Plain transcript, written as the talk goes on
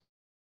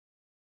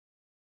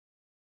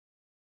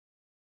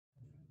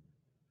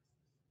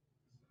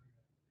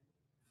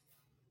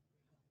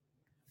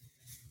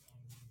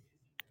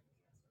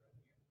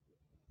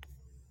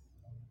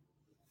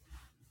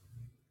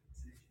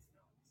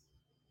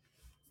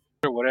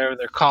or whatever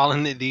they're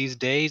calling it these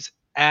days,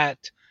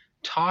 at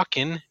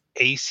Talkin'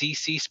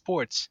 ACC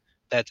Sports.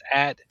 That's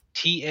at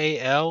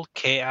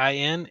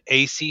TALKIN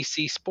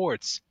ACC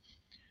Sports.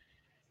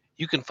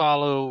 You can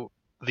follow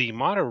the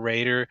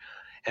moderator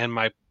and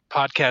my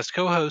podcast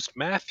co-host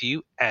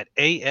Matthew at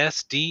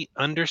ASD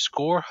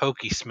underscore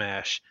Hokey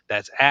Smash.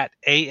 That's at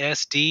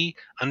ASD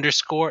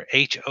underscore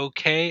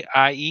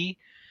HOKIESMASH.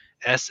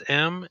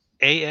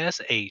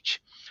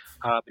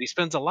 But he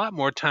spends a lot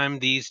more time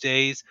these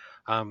days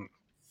um,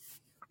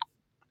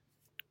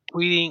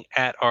 tweeting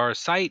at our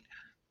site,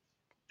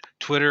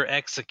 Twitter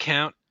X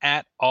account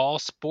at All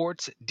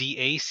Sports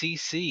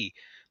DACC.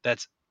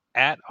 That's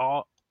at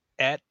all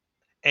at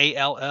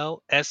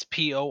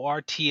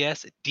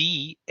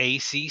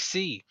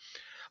ALLSPORTSDACC.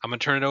 I'm going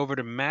to turn it over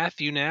to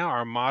Matthew now,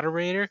 our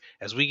moderator,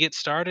 as we get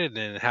started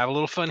and have a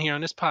little fun here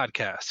on this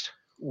podcast.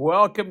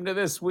 Welcome to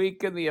This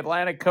Week in the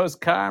Atlantic Coast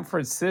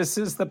Conference. This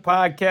is the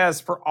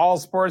podcast for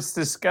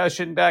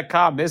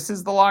allsportsdiscussion.com. This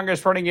is the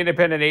longest running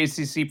independent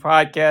ACC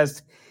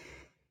podcast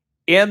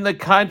in the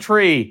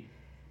country.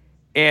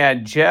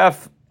 And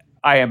Jeff,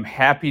 I am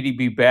happy to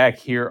be back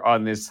here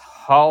on this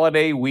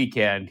holiday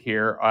weekend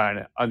here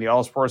on the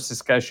All Sports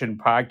Discussion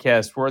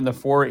podcast. We're in the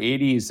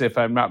 480s, if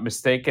I'm not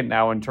mistaken,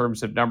 now in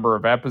terms of number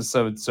of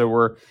episodes. So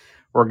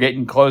we're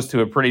getting close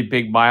to a pretty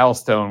big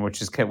milestone,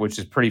 which is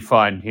pretty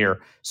fun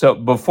here. So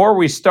before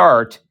we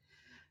start,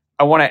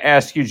 I want to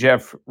ask you,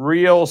 Jeff,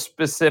 real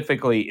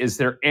specifically, is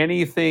there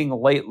anything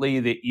lately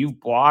that you've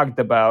blogged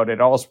about at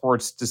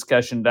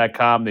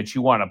allsportsdiscussion.com that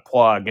you want to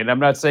plug? And I'm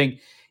not saying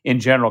in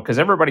general, because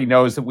everybody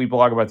knows that we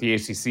blog about the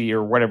ACC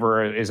or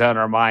whatever is on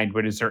our mind,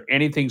 but is there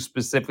anything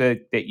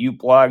specific that you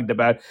blogged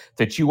about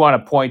that you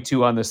want to point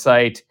to on the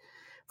site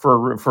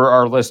for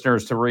our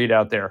listeners to read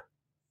out there?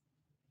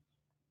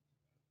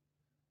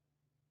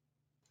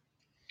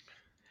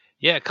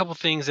 Yeah, a couple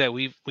things that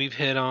we've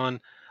hit on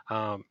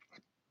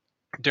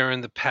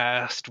during the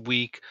past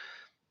week.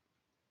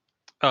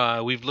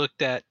 We've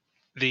looked at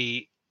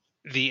the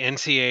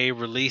NCAA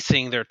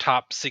releasing their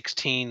top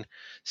 16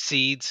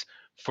 seeds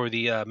for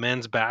the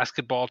men's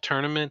basketball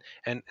tournament,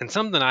 and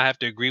something I have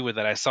to agree with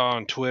that I saw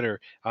on Twitter.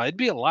 It'd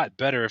be a lot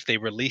better if they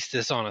released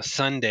this on a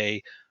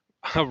Sunday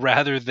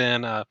rather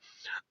than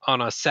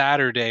on a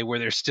Saturday where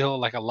there's still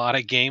like a lot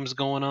of games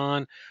going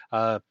on.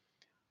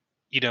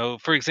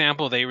 For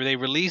example, they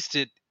released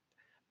it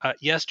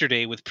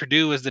yesterday with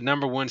Purdue as the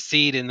number one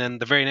seed, and then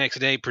the very next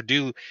day,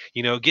 Purdue,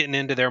 getting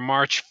into their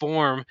March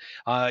form,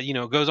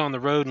 goes on the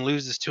road and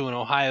loses to an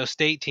Ohio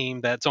State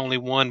team that's only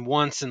won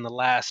once in the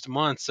last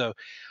month. So,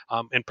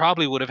 and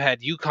probably would have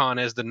had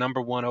UConn as the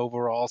number one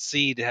overall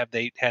seed had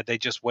they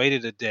just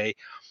waited a day.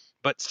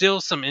 But still,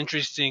 some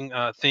interesting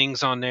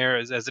things on there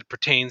as it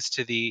pertains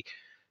to the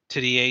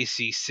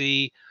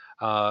ACC.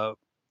 Uh,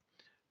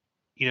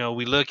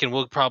 we look, and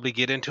we'll probably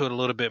get into it a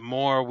little bit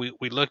more.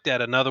 We looked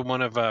at another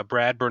one of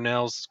Brad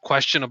Burnell's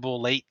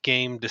questionable late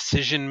game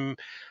decisions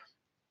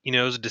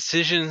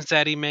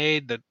that he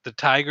made. The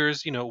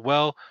Tigers,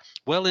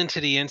 well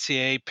into the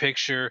NCAA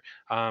picture.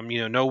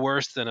 No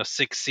worse than a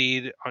 6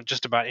 seed on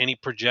just about any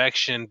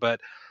projection, but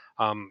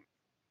um,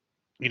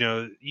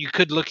 you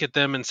could look at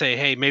them and say,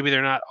 hey, maybe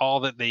they're not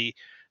all that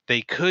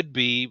they could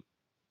be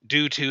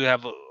due to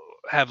have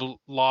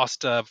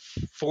lost not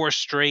four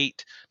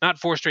straight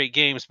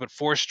games, but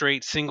four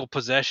straight single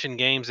possession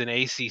games in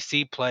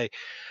ACC play,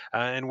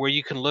 and where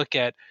you can look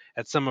at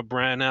some of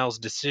Brownell's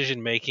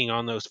decision making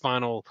on those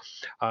final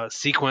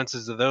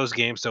sequences of those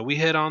games. So we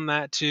hit on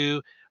that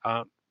too.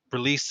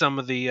 Released some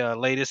of the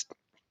latest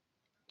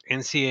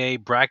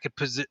NCAA bracket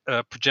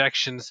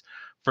projections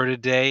for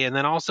today, and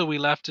then also we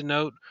left a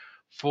note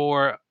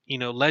for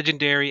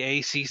legendary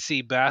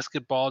ACC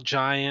basketball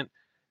giant,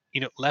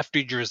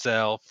 Lefty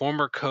Driesell,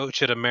 former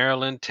coach at a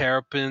Maryland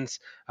Terrapins.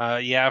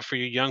 Yeah, for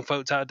you young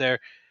folks out there,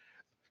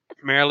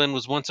 Maryland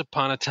was once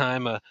upon a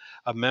time a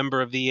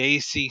member of the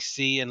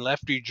ACC, and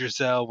Lefty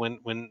Driesell,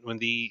 when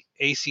the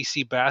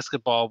ACC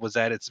basketball was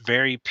at its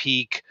very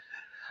peak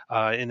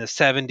in the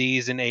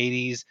 70s and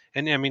 80s,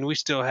 and I mean we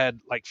still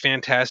had like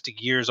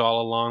fantastic years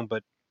all along,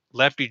 but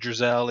Lefty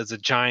Driesell is a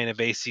giant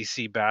of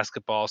ACC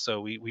basketball,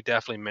 so we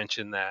definitely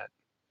mentioned that.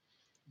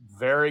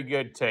 Very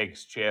good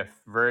takes, Jeff.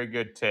 Very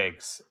good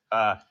takes.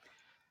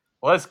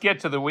 Let's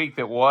get to the week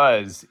that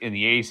was in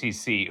the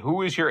ACC. Who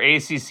was your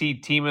ACC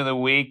team of the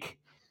week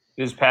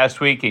this past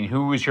week, and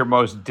who was your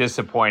most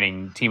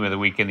disappointing team of the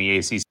week in the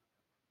ACC?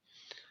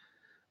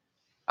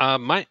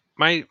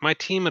 My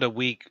team of the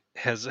week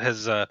has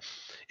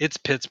it's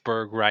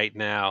Pittsburgh right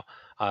now.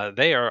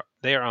 They are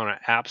on an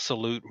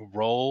absolute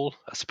roll,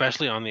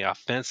 especially on the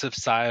offensive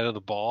side of the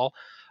ball.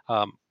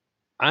 Um,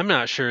 I'm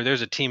not sure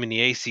there's a team in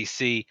the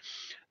ACC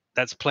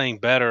that's playing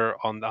better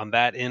on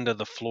that end of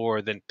the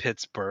floor than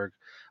Pittsburgh.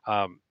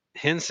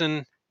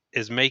 Henson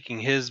is making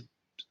his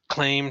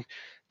claim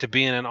to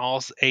being an All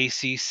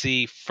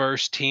ACC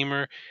first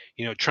teamer.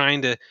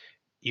 Trying to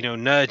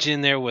nudge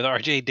in there with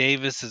RJ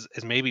Davis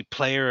as maybe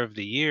player of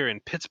the year in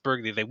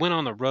Pittsburgh. They went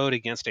on the road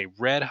against a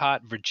red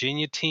hot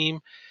Virginia team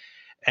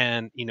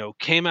and,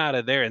 came out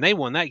of there and they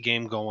won that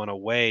game going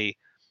away.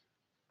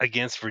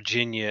 against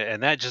Virginia,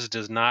 and that just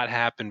does not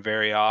happen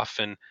very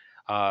often.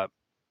 Uh,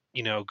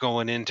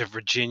 going into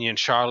Virginia and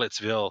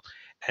Charlottesville,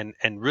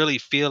 and really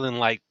feeling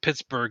like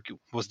Pittsburgh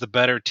was the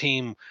better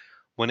team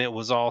when it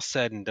was all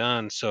said and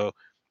done. So,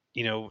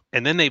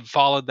 and then they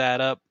followed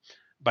that up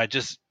by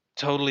just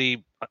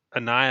totally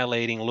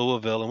annihilating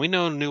Louisville. And we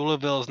know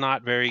Louisville is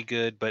not very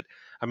good, but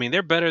I mean,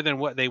 they're better than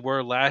what they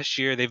were last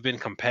year. They've been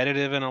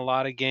competitive in a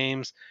lot of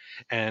games,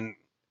 and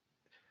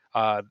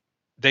uh,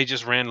 they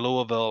just ran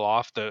Louisville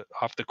off the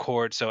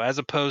court. So as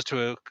opposed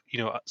to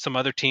some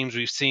other teams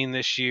we've seen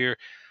this year,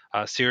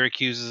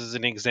 Syracuse is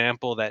an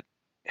example that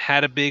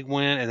had a big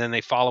win and then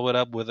they follow it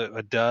up with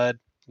a dud.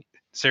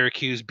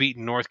 Syracuse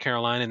beating North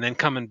Carolina and then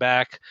coming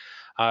back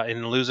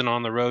and losing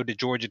on the road to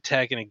Georgia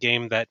Tech in a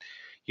game that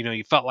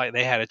you felt like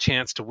they had a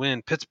chance to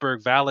win.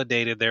 Pittsburgh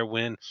validated their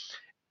win,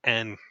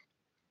 and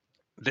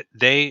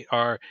they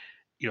are,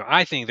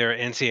 I think they're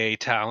an NCAA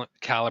talent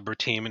caliber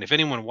team, and if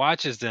anyone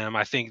watches them,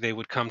 I think they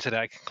would come to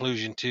that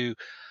conclusion too.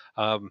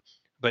 Um,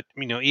 but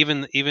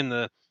even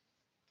the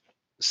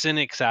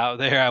cynics out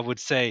there, I would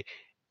say,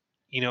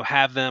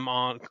 have them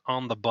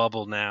on the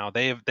bubble now.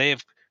 They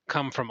have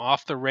come from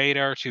off the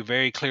radar to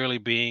very clearly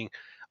being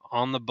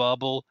on the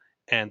bubble,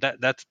 and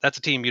that's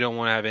a team you don't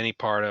want to have any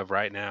part of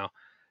right now.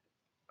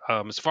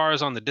 As far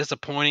as on the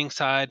disappointing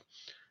side,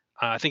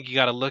 I think you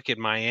got to look at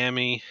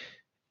Miami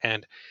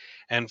and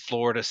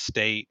Florida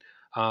State.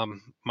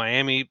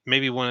 Miami,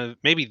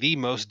 maybe the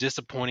most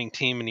disappointing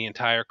team in the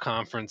entire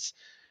conference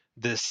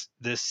this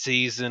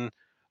season.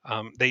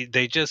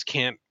 They just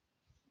can't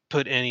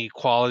put any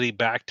quality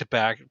back to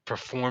back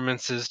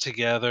performances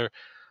together.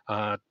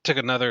 Took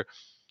another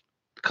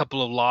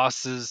couple of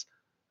losses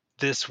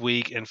this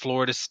week, and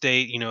Florida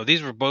State.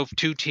 These were both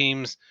two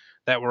teams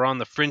that were on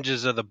the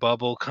fringes of the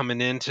bubble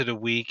coming into the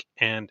week,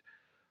 and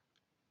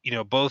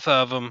both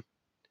of them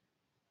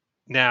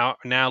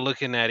now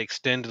looking at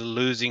extended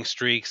losing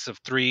streaks of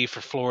 3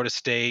 for Florida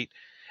State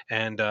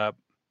and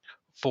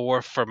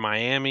 4 for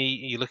Miami.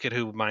 You look at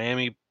who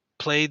Miami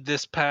played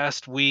this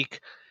past week,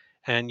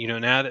 and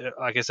now that,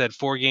 like I said,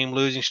 4-game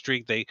losing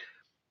streak. They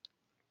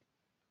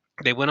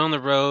went on the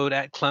road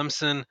at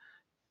Clemson,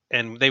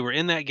 and they were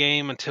in that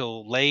game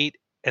until late,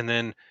 and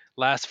then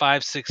last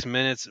 5-6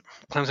 minutes,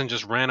 Clemson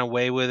just ran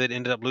away with it.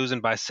 Ended up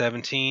losing by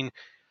 17.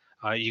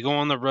 You go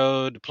on the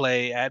road to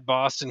play at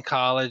Boston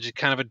College,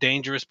 kind of a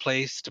dangerous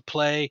place to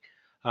play,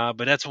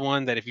 but that's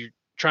one that if you're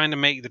trying to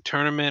make the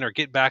tournament or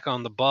get back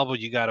on the bubble,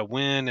 you got to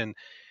win, and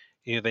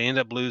they end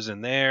up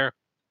losing there.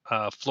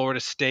 Florida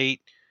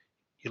State,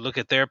 you look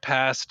at their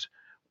past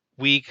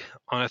week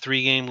on a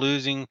three-game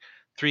losing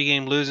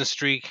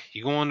streak.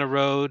 You go on the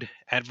road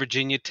at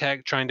Virginia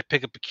Tech, trying to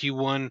pick up a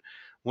Q1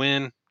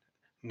 win.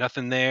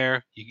 Nothing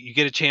there. You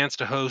get a chance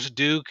to host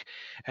Duke,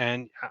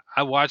 and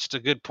I watched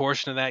a good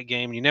portion of that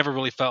game. You never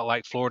really felt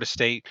like Florida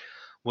State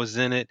was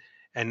in it,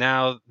 and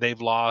now they've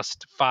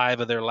lost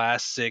 5 of their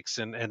last 6,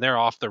 and they're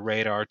off the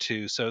radar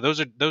too. So those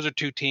are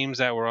two teams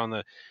that were on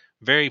the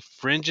very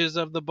fringes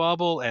of the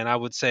bubble, and I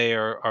would say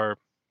are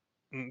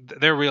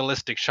their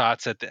realistic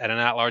shots at an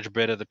at-large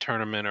bid of the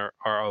tournament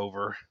are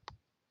over.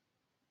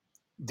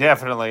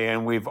 Definitely.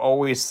 And we've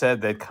always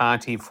said that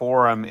Conti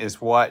Forum is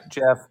what,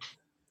 Jeff?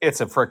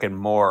 It's a freaking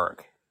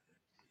morgue.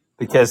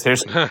 Because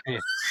there's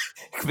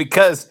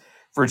because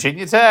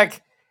Virginia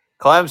Tech,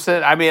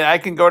 Clemson. I mean, I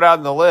can go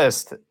down the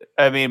list.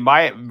 I mean,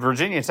 my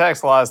Virginia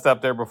Tech's lost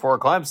up there before.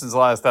 Clemson's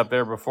lost up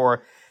there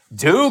before.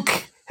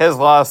 Duke has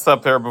lost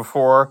up there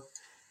before.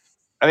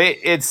 I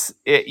mean,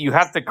 you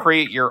have to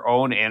create your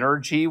own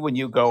energy when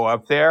you go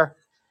up there.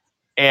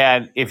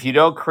 And if you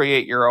don't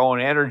create your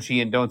own energy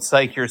and don't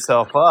psych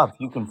yourself up,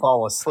 you can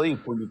fall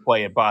asleep when you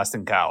play at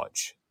Boston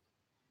College.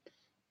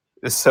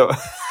 So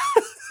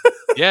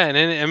Yeah, and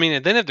then I mean,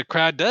 and then if the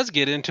crowd does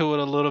get into it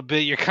a little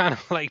bit, you're kind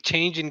of like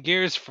changing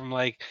gears from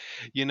like,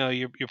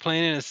 you're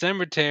playing in a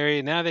cemetery,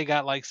 and now they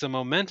got like some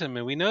momentum,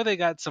 and we know they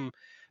got some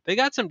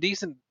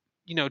decent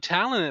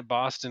talent at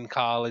Boston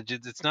College.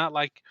 It's not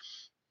like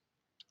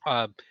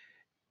uh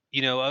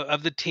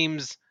of the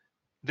teams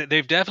that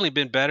they've definitely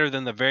been better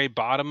than the very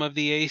bottom of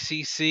the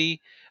ACC.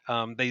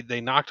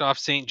 They knocked off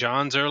St.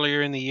 John's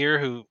earlier in the year,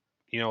 who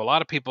a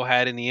lot of people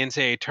had in the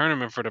NCAA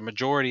tournament for the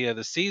majority of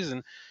the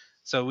season.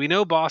 So we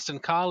know Boston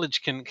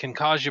College can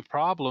cause you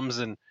problems,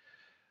 and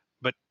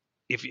but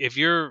if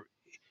you're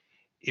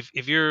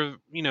if you're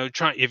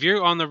trying if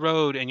you're on the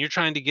road and you're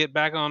trying to get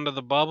back onto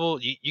the bubble,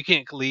 you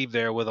can't leave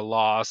there with a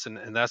loss,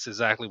 and that's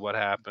exactly what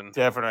happened.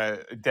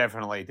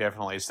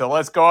 definitely. So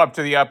let's go up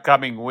to the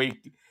upcoming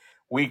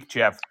week,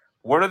 Jeff.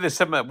 What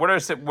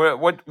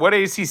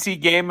ACC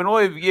game, and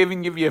we'll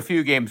even give you a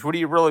few games. What are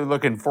you really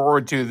looking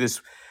forward to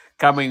this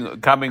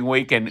coming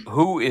week, and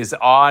who is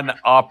on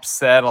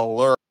upset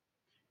alert?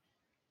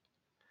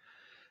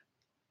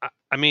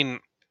 I mean,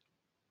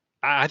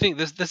 I think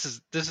this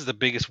is the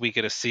biggest week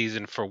of the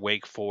season for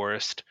Wake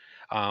Forest.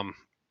 Um,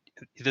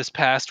 this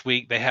past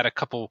week they had a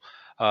couple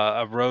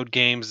of road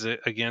games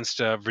against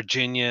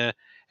Virginia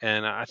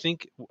And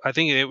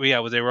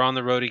they were on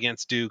the road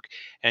against Duke,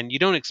 and you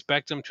don't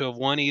expect them to have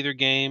won either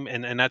game,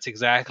 and that's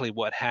exactly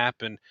what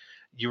happened.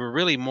 You were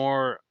really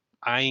more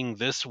eyeing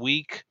this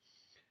week,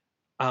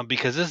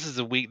 because this is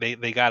a week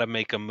they got to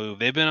make a move.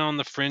 They've been on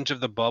the fringe of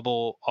the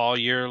bubble all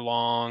year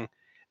long,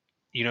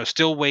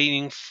 still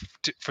waiting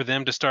for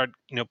them to start,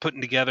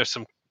 putting together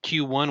some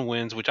Q1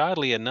 wins, which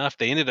oddly enough,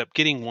 they ended up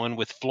getting one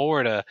with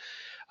Florida,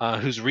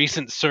 whose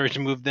recent surge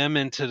moved them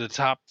into the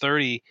top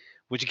 30,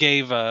 which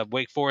gave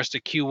Wake Forest a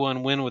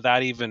Q1 win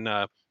without even,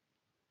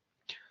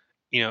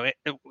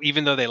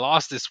 even though they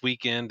lost this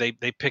weekend,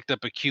 they picked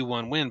up a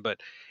Q1 win. But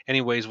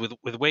anyways,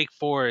 with Wake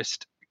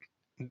Forest,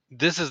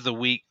 this is the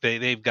week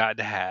they've got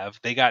to have.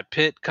 They got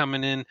Pitt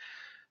coming in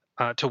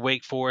to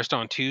Wake Forest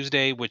on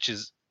Tuesday, which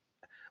is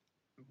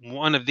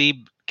one of the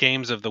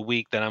games of the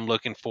week that I'm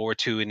looking forward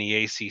to in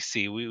the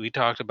ACC. We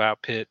talked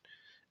about Pitt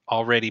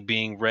already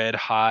being red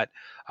hot.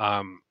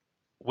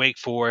 Wake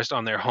Forest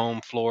on their home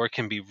floor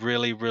can be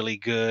really, really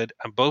good.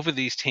 Both of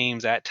these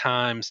teams at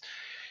times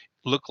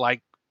look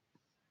like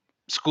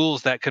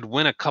schools that could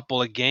win a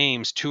couple of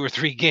games, 2 or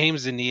 3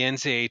 games in the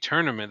NCAA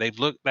tournament. They've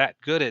looked that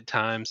good at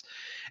times.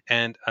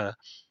 And,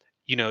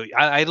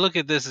 I look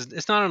at this as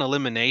it's not an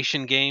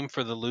elimination game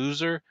for the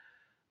loser,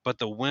 but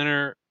the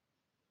winner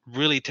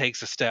really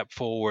takes a step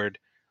forward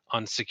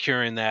on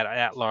securing that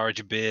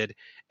at-large bid,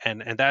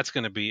 and that's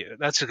going to be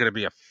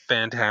a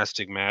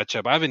fantastic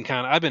matchup.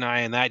 I've been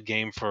eyeing that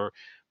game for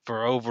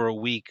over a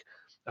week,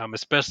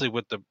 especially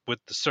with the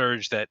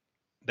surge that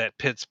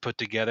Pitt's put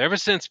together. Ever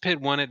since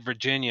Pitt won at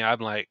Virginia, I'm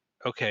like,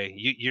 okay,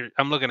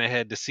 I'm looking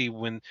ahead to see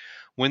when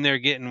they're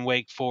getting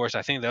Wake Forest.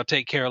 I think they'll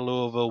take care of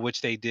Louisville,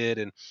 which they did,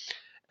 and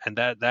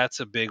that's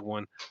a big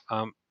one.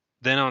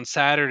 Then on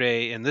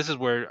Saturday, and this is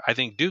where I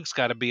think Duke's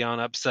got to be on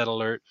upset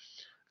alert,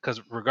 because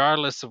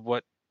regardless of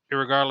what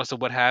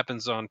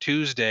happens on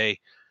Tuesday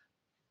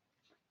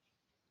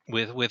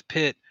with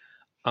Pitt,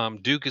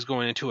 Duke is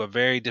going into a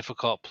very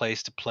difficult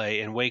place to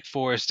play, and Wake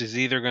Forest is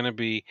either going to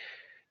be,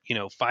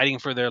 fighting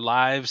for their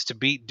lives to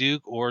beat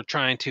Duke, or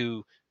trying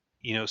to,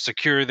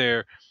 secure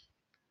their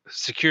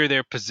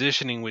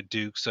positioning with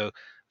Duke. So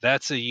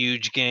that's a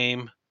huge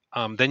game.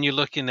 Then you're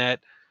looking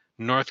at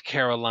North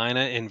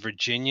Carolina and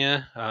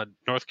Virginia.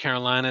 North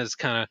Carolina has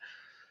kind of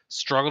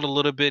struggled a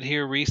little bit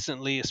here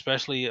recently,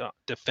 especially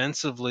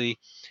defensively,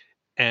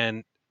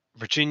 and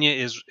Virginia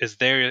is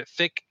there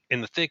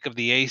in the thick of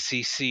the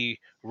ACC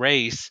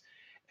race,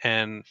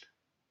 and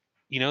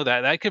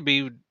that could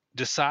be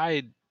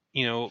decide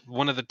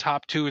one of the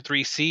top 2 or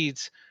 3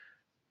 seeds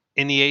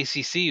in the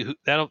ACC.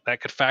 That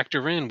could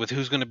factor in with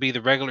who's going to be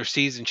the regular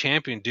season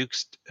champion.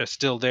 Duke's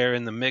still there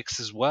in the mix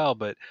as well,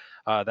 but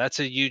that's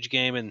a huge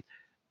game. And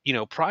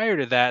prior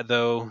to that,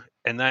 though,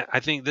 I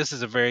think this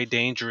is a very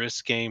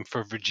dangerous game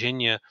for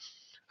Virginia.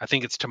 I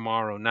think it's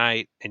tomorrow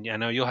night, and I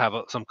know you'll have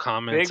some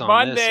comments Big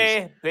on this.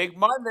 Monday, Big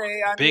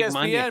Monday on Big ESPN.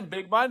 Monday.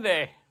 Big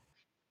Monday.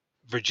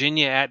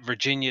 Virginia at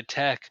Virginia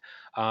Tech.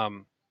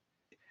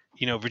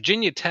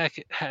 Virginia Tech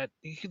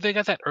they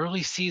got that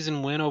early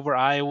season win over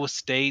Iowa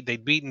State.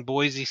 They'd beaten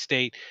Boise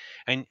State,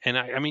 and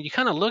I mean, you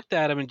kind of looked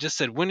at them and just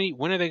said, when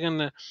are they going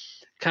to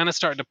kind of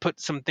start to put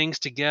some things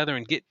together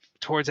and get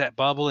towards that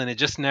bubble? And it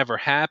just never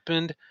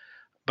happened.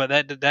 But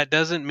that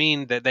doesn't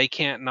mean that they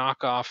can't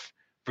knock off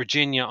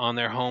Virginia on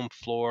their home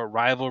floor.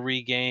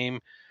 Rivalry game,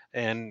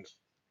 and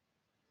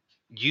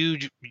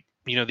huge.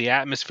 The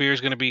atmosphere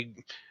is going to be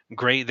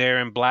great there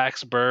in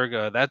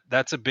Blacksburg.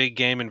 That's a big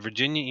game in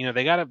Virginia.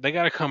 They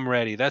gotta come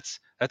ready. That's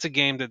a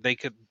game that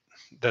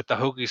the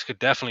Hokies could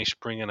definitely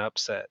spring an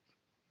upset.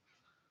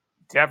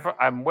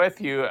 I'm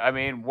with you. I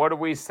mean, what do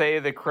we say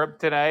the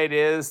kryptonite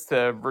is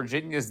to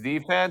Virginia's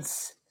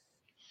defense?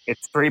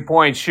 It's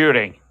 3-point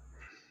shooting.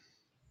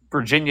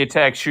 Virginia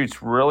Tech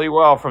shoots really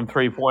well from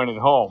 3-point at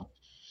home,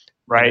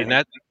 right?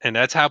 And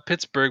that's how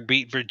Pittsburgh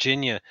beat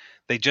Virginia.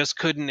 They just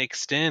couldn't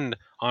extend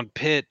on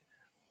Pitt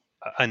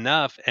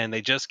enough, and they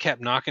just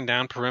kept knocking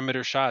down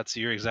perimeter shots.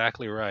 You're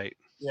exactly right.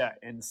 Yeah,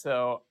 and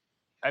so,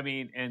 I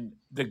mean, and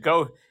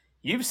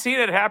you've seen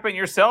it happen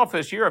yourself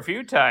this year a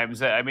few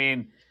times. I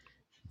mean,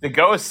 the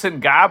ghosts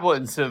and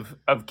goblins of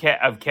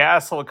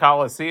Castle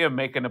Coliseum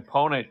make an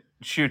opponent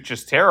shoot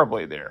just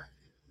terribly there.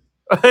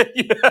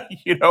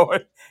 you know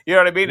what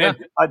I mean? Yeah.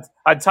 And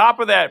on top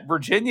of that,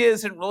 Virginia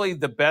isn't really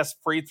the best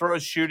free throw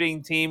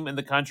shooting team in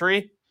the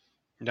country.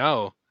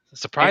 No,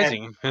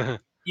 surprising.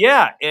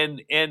 Yeah,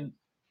 and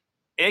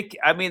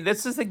I mean,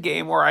 this is a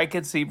game where I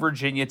could see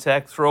Virginia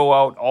Tech throw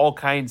out all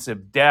kinds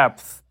of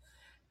depth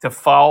to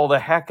foul the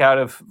heck out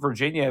of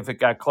Virginia if it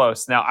got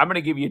close. Now, I'm going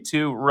to give you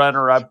 2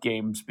 runner-up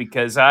games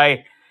because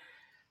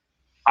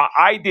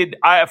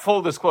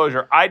full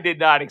disclosure, I did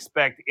not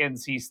expect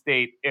NC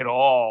State at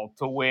all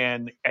to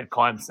win at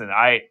Clemson.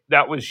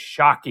 That was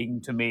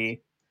shocking to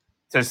me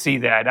to see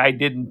that. I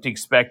didn't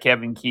expect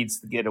Kevin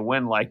Keats to get a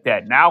win like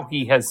that. Now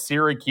he has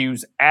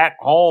Syracuse at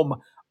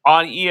home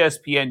on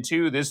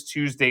ESPN2 this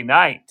Tuesday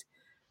night.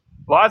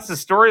 Lots of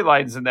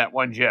storylines in that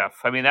one, Jeff.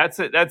 I mean, that's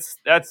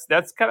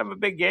kind of a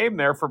big game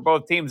there for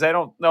both teams. I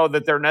don't know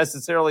that they're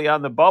necessarily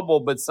on the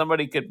bubble, but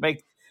somebody could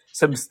make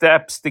some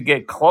steps to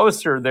get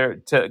closer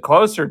there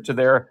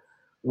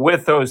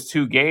with those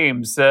two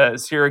games,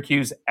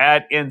 Syracuse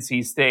at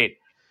NC State.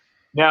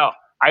 Now,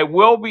 I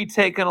will be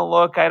taking a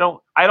look. I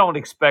don't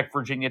expect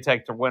Virginia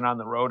Tech to win on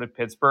the road at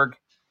Pittsburgh,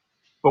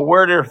 but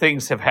where do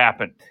things have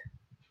happened?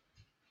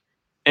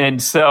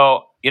 And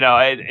so,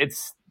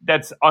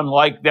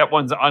 that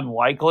one's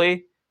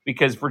unlikely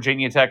because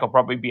Virginia Tech will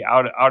probably be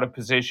out of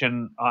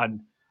position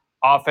on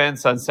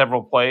offense on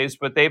several plays,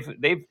 but they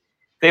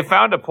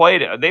found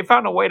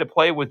a way to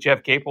play with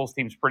Jeff Capel's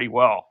teams pretty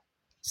well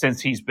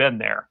since he's been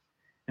there.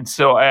 And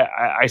so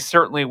I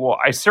certainly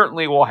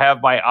will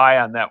have my eye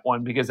on that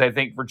one because I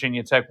think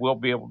Virginia Tech will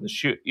be able to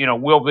shoot,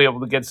 will be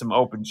able to get some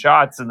open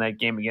shots in that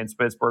game against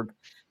Pittsburgh.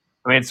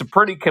 I mean, it's a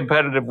pretty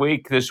competitive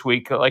week this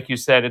week. Like you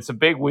said, it's a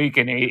big week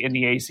in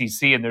the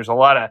ACC, and there's a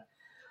lot of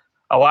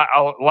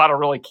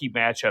really key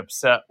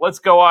matchups. Let's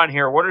go on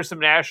here. What are some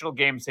national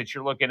games that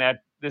you're looking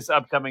at this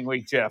upcoming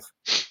week, Jeff?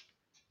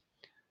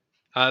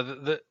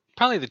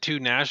 Probably the two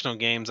national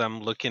games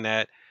I'm looking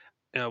at.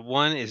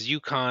 One is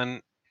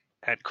UConn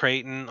at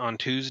Creighton on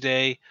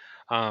Tuesday.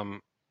 I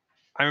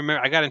remember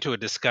I got into a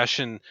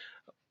discussion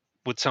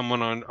with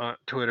someone on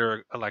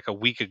Twitter like a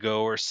week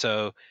ago or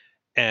so,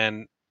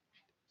 and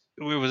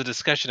it was a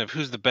discussion of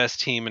who's the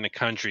best team in the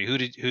country. Who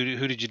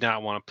did you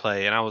not want to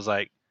play? And I was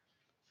like,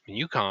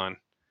 UConn.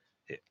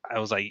 I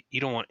was like,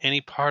 you don't want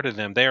any part of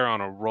them. They are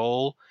on a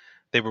roll.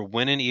 They were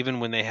winning even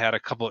when they had a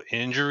couple of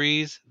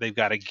injuries. They've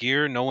got a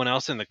gear no one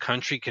else in the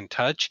country can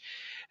touch.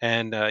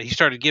 And he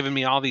started giving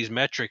me all these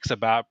metrics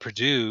about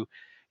Purdue,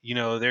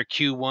 their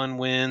Q1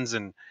 wins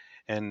and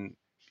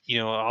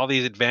all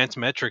these advanced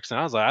metrics. And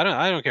I was like,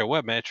 I don't care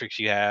what metrics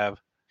you have.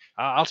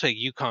 I'll take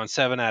UConn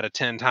 7 out of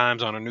 10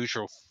 times on a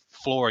neutral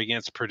floor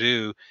against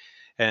Purdue.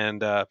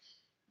 And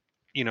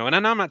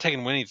and I'm not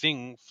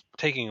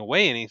taking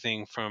away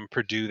anything from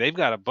Purdue. They've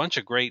got a bunch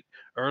of great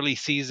early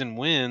season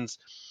wins,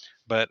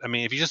 but I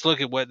mean, if you just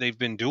look at what they've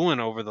been doing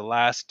over the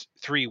last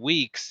 3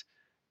 weeks,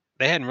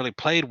 they hadn't really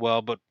played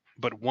well, but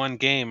one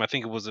game, I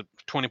think it was a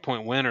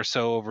 20-point win or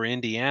so over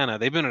Indiana.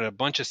 They've been at a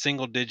bunch of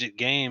single digit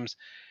games,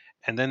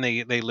 and then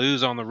they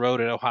lose on the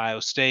road at Ohio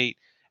State,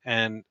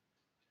 and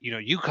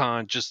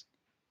UConn just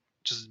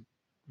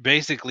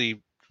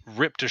basically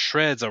ripped to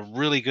shreds a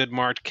really good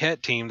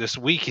Marquette team this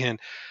weekend.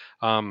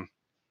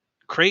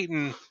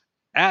 Creighton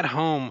at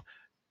home,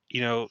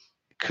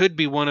 could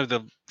be one of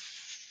the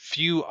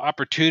few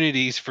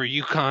opportunities for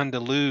UConn to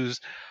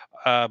lose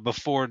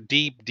before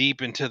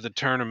deep into the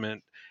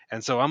tournament.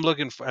 And so I'm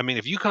looking for. I mean,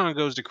 if UConn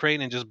goes to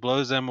Creighton and just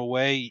blows them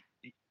away,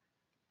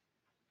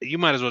 you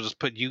might as well just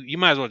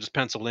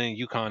pencil in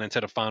UConn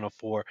into the Final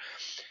Four,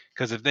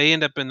 because if they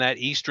end up in that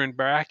Eastern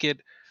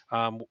bracket,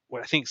 I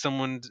think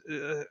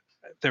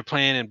they're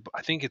playing in.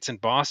 I think it's in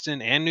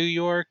Boston and New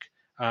York.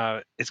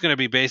 It's going to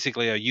be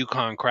basically a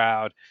UConn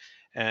crowd,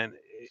 and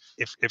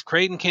if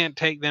Creighton can't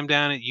take them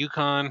down at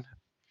UConn,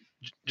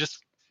 just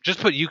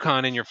put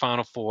UConn in your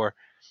Final Four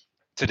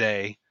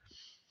today.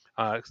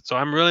 So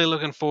I'm really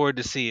looking forward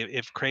to see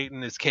if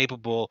Creighton is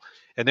capable,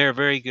 and they're a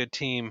very good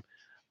team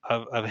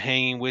of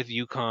hanging with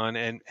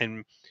UConn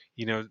and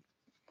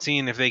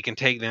seeing if they can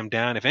take them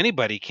down, if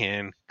anybody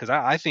can, because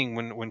I think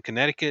when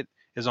Connecticut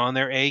is on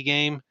their A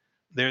game,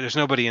 there's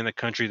nobody in the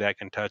country that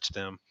can touch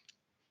them.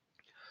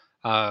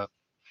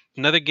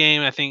 Another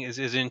game I think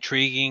is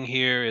intriguing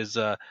here is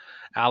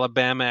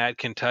Alabama at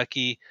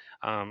Kentucky.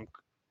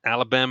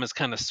 Alabama's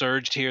kind of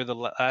surged here the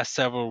last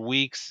several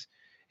weeks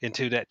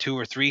into that 2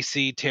 or 3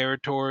 seed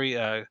territory.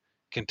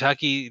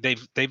 Kentucky,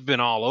 they've been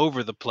all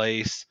over the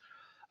place.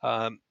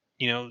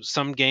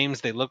 Some games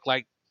they look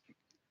like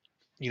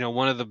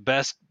one of the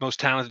best, most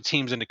talented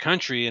teams in the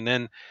country, and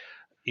then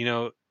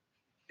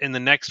in the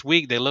next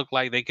week they look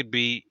like they could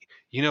be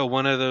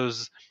one of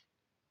those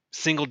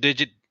single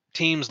digit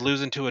teams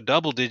losing to a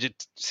double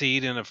digit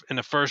seed in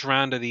the first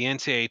round of the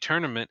NCAA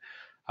tournament.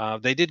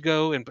 They did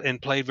go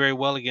and play very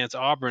well against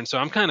Auburn. So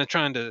I'm kind of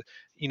trying to,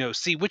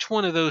 see which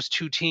one of those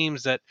two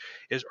teams that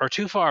are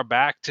too far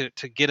back to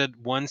get a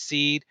 1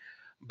 seed,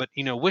 but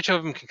which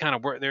of them can kind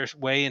of work their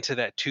way into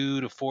that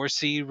 2 to 4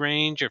 seed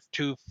range, or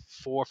 2,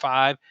 4,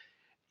 5,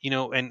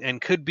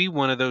 and could be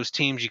one of those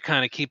teams you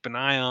kind of keep an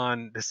eye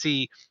on to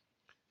see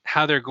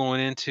how they're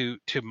going into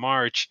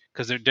March,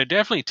 because they're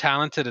definitely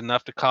talented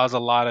enough to cause a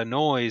lot of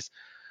noise.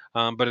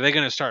 But are they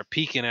going to start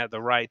peaking at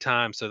the right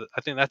time? So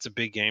I think that's a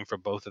big game for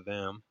both of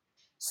them.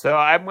 So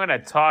I'm going to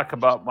talk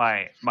about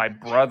my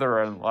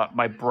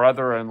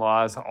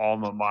brother-in-law's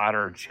alma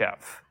mater,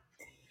 Jeff.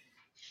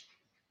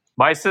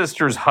 My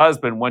sister's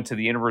husband went to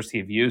the University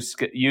of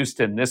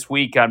Houston this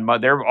week on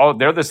Monday.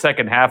 They're the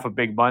second half of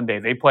Big Monday.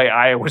 They play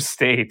Iowa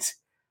State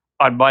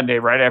on Monday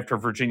right after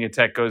Virginia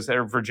goes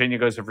to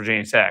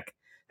Virginia Tech.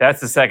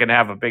 That's the second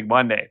half of Big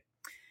Monday.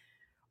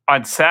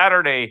 On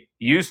Saturday,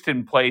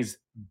 Houston plays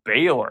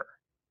Baylor.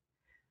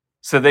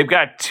 So they've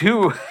got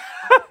two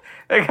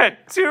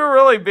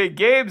really big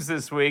games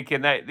this week,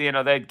 and that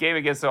game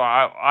against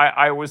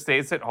Iowa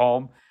State's at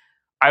home.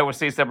 Iowa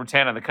State's number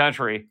 10 in the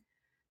country.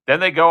 Then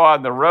they go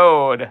on the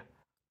road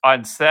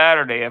on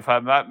Saturday, if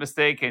I'm not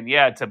mistaken.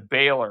 Yeah, to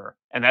Baylor,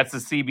 and that's a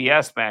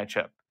CBS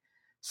matchup.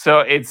 So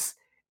it's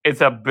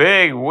a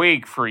big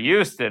week for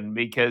Houston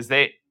because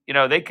they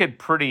could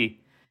pretty.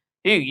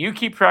 You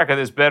keep track of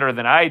this better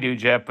than I do,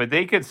 Jeff, but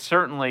they could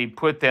certainly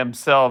put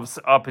themselves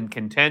up in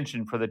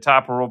contention for the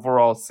top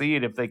overall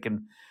seed if they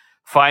can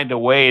find a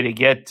way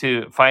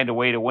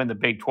to win the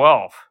Big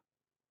 12.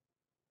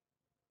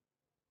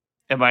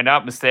 Am I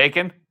not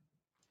mistaken?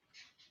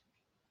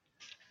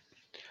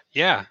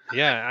 Yeah,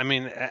 yeah. I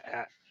mean,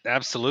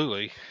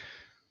 absolutely.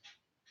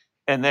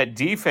 And that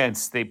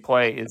defense they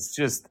play is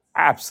just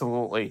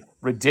absolutely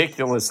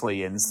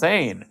ridiculously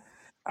insane.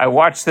 I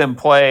watched them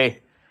play,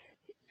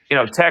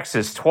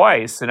 Texas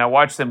twice, and I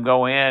watched them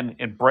go in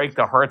and break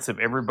the hearts of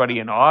everybody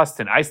in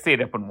Austin. I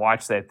stayed up and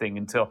watched that thing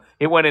until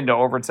it went into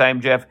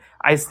overtime, Jeff.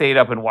 I stayed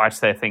up and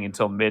watched that thing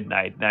until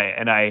midnight,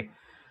 and I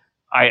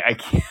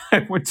can't,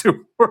 I went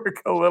to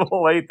work a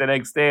little late the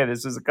next day.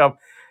 This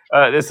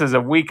is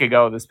a week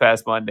ago, this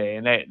past Monday,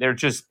 and they're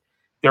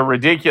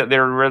ridiculous.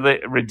 They're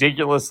really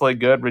ridiculously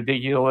good,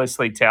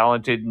 ridiculously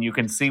talented, and you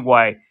can see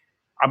why.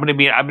 I'm going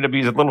to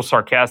be a little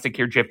sarcastic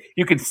here, Jeff.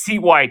 You can see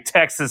why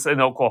Texas and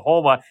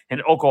Oklahoma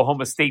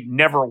State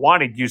never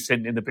wanted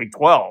Houston in the Big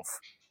 12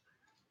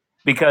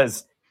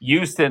 because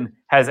Houston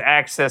has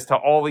access to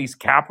all these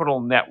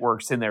capital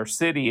networks in their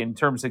city in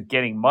terms of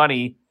getting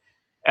money,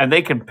 and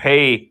they can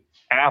pay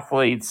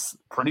athletes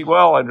pretty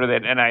well under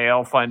that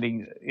NIL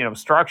funding,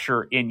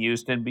 structure in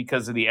Houston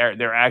because of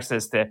their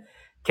access to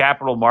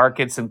capital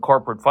markets and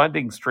corporate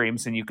funding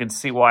streams. And you can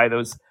see why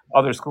those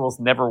other schools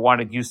never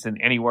wanted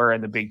Houston anywhere in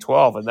the Big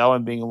 12. And now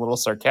I'm being a little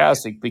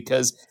sarcastic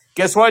because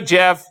guess what,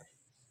 Jeff?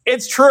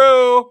 It's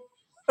true.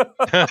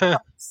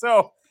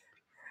 So,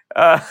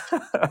 uh,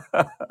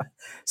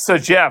 so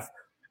Jeff,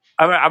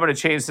 I'm going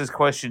to change this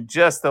question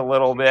just a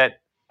little bit.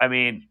 I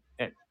mean,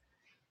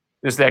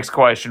 this next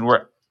question,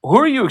 who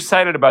are you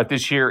excited about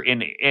this year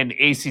in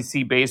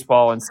ACC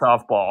baseball and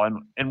softball?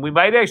 And we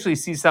might actually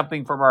see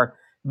something from our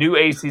new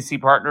ACC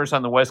partners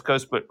on the West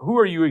Coast. But who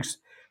are you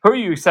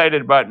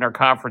excited about in our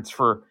conference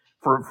for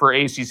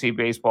ACC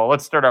baseball?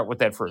 Let's start out with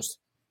that first.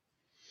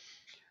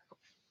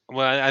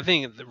 Well, I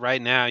think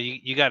right now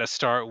you got to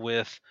start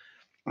with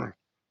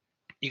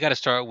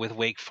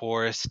Wake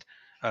Forest.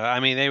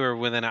 I mean, they were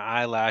within an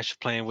eyelash of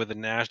playing with the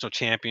national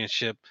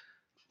championship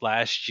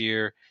last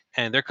year,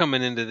 and they're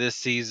coming into this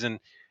season,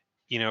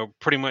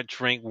 pretty much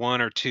ranked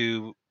one or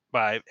two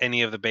by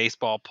any of the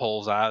baseball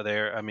polls out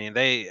there. I mean,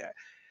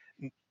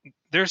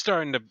 they're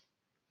starting to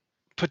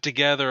put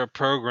together a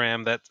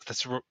program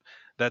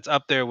that's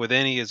up there with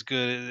any as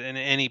good in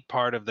any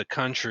part of the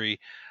country.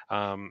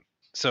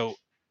 So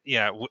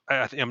yeah,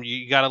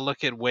 you got to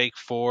look at Wake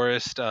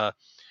Forest.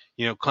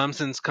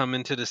 Clemson's come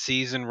into the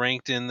season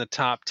ranked in the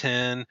top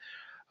 10.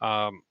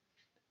 Um,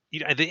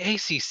 the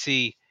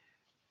ACC,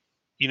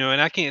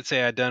 and I can't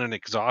say I've done an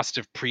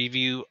exhaustive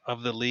preview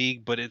of the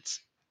league, but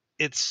it's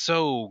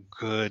so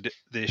good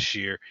this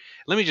year.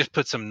 Let me just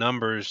put some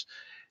numbers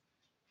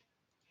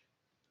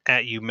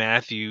at you,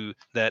 Matthew,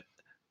 that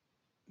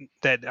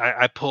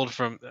I pulled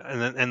from,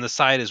 and the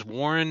site is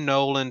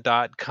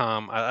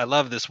warrennolan.com. I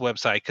love this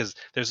website because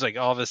there's like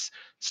all this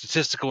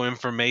statistical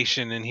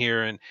information in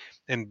here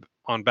and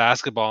on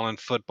basketball and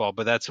football.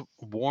 But that's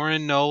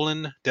Warren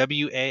Nolan,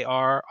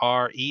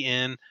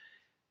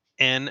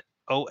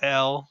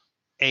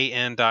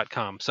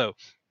 WarrenNolan.com. So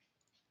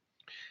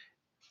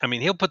I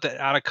mean, he'll put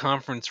the out of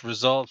conference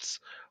results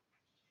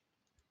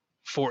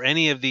for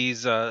any of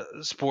these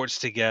sports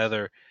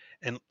together.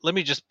 And let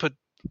me just put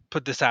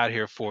this out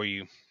here for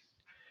you.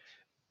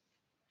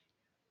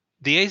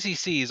 The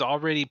ACC has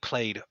already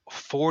played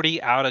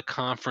 40 out of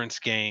conference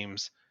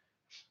games.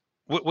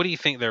 What do you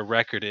think their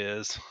record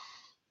is?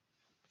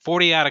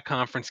 40 out of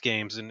conference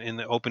games in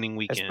the opening I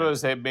weekend.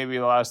 suppose they maybe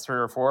the last three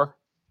or four.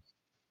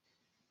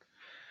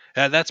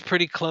 That's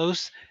pretty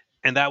close,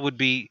 and that would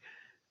be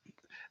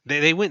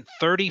they went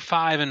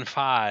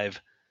 35-5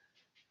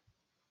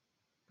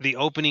 the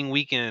opening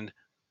weekend,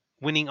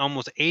 winning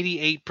almost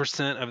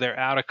 88% of their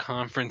out of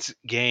conference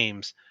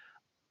games.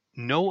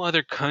 No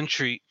other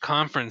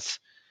conference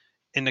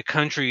in the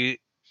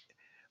country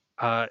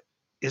uh,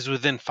 is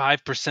within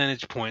 5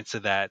 percentage points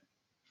of that.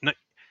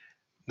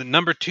 The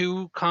number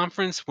two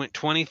conference went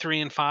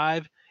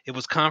 23-5. It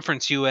was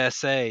Conference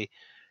USA,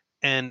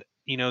 and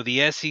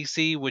the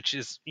SEC, which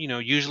is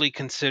usually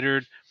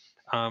considered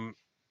um,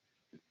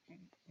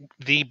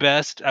 the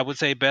best, I would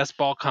say, best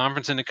ball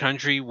conference in the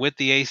country with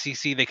the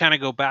ACC. They kind of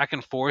go back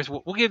and forth.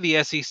 We'll give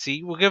the SEC,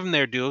 we'll give them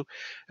their due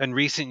in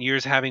recent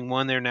years, having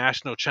won their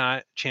national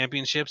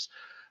championships,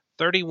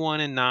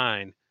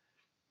 31-9.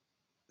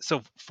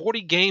 So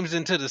 40 games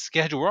into the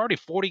schedule, we're already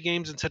 40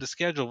 games into the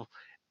schedule.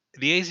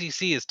 The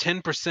ACC is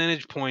 10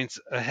 percentage points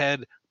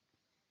ahead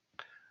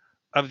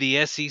of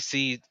the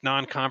SEC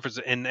non-conference,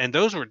 and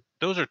those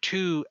are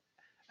two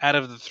out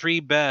of the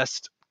three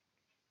best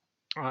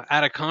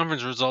out of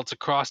conference results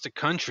across the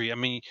country. I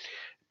mean,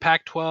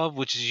 Pac-12,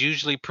 which is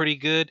usually pretty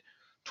good,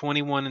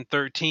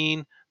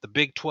 21-13. The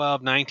Big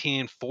 12,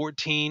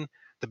 19-14.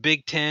 the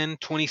Big Ten,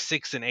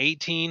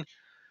 26-18,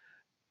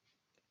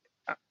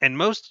 and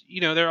most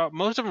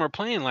most of them are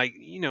playing like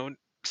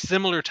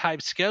similar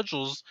type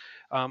schedules.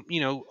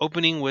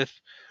 Opening with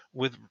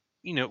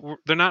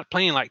they're not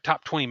playing like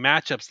top 20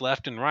 matchups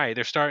left and right.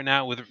 They're starting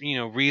out with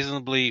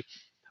reasonably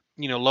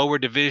lower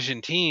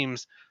division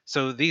teams.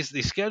 So these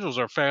schedules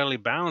are fairly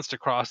balanced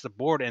across the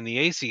board, and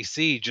the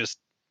ACC just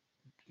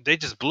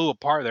blew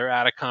apart their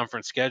out of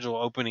conference schedule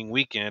opening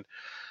weekend.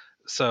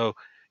 So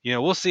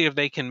we'll see if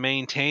they can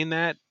maintain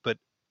that, but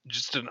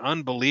just an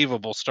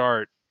unbelievable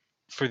start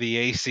for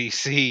the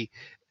ACC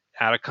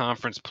out of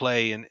conference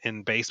play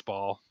in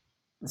baseball.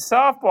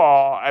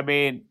 Softball, I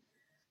mean,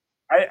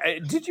 I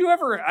did you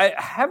ever? I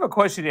have a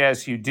question to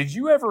ask you. Did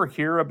you ever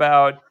hear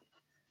about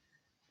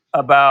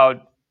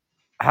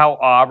how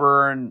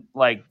Auburn,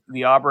 like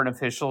the Auburn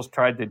officials,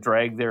 tried to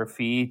drag their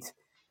feet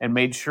and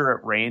made sure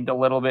it rained a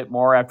little bit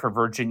more after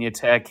Virginia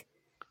Tech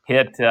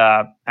hit?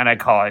 And I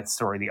call it,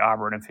 sorry, the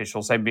Auburn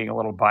officials. I'm being a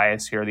little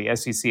biased here. The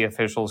SEC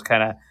officials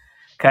kind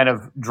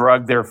of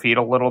drug their feet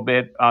a little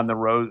bit on the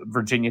road,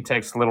 Virginia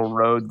Tech's little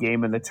road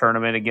game in the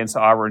tournament against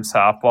Auburn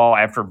softball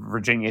after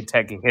Virginia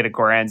Tech hit a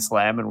grand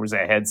slam and was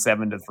ahead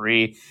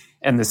 7-3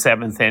 in the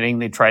seventh inning.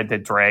 They tried to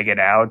drag it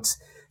out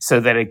so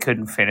that it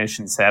couldn't finish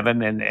in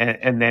seven,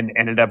 and then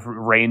ended up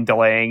rain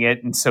delaying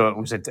it, and so it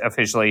was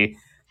officially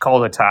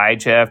called a tie.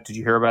 Jeff, did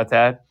you hear about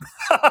that?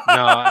 No,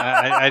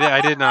 I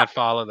did not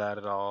follow that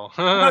at all.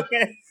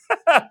 Okay.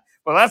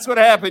 Well, that's what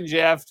happened,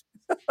 Jeff.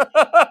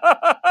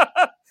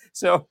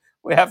 So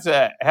we have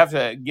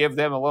to give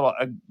them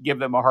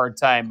a hard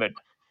time. But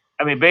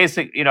I mean,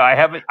 I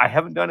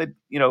haven't done it,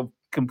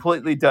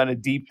 completely done a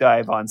deep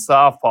dive on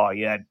softball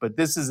yet. But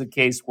this is a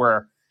case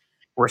where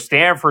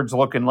Stanford's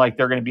looking like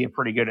they're going to be a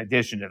pretty good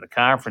addition to the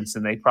conference,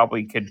 and they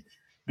probably could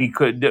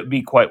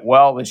be quite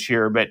well this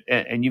year. But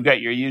and you've got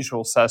your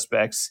usual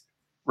suspects,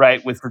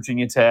 right, with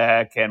Virginia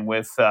Tech and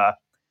with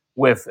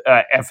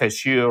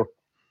FSU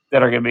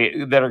that are going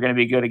to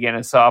be good again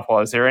in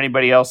softball. Is there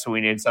anybody else that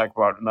we need to talk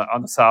about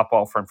on the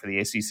softball front for the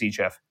ACC,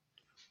 Jeff?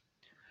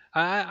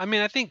 I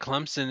mean, I think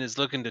Clemson is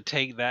looking to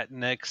take that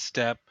next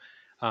step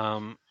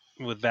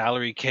with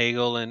Valerie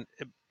Cagle and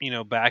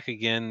back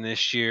again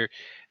this year.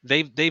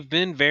 They've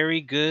been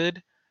very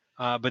good,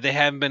 but they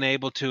haven't been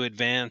able to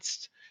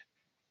advance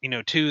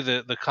to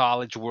the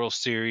College World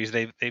Series.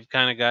 They've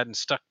kind of gotten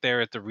stuck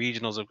there at the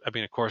regionals. I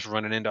mean, of course,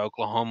 running into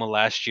Oklahoma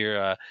last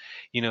year,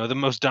 the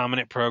most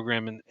dominant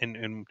program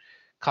in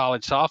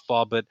college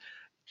softball. But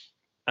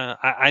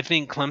I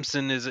think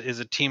Clemson is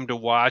a team to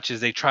watch as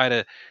they try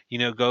to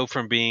go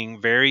from being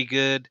very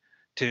good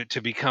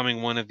to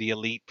becoming one of the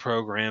elite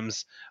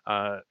programs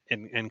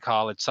in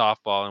college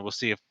softball, and we'll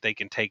see if they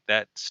can take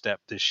that step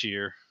this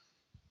year.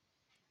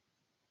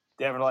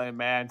 Definitely,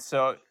 man.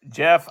 So,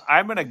 Jeff,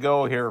 I'm going to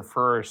go here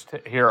first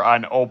here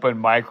on open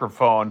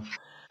microphone.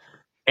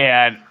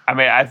 And I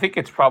mean, I think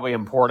it's probably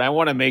important. I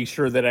want to make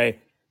sure that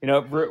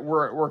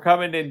we're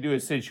coming into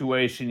a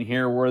situation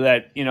here where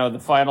that, the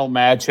final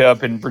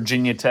matchup in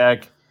Virginia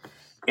Tech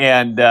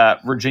and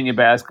Virginia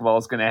basketball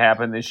is going to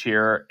happen this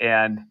year.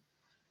 And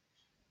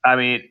I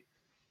mean,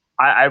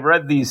 I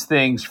read these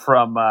things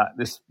from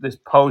this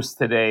post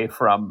today,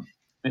 from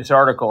this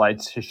article, I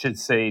should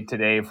say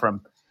today,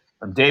 from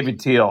David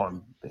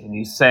Teal, and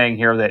he's saying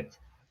here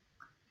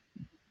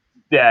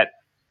that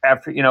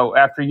after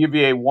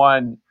UVA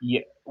won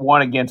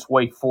against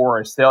Wake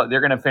Forest, they're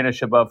going to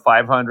finish above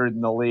 500 in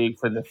the league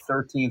for the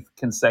 13th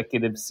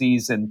consecutive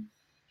season,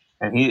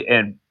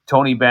 and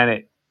Tony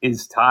Bennett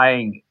is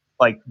tying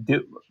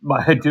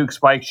Duke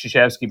Spike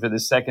Krzyzewski for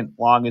the second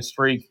longest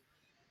streak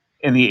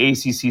in the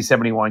ACC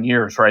 71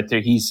 years. Right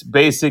there, he's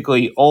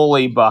basically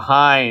only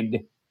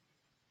behind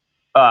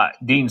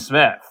Dean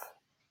Smith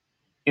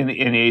in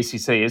the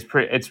ACC.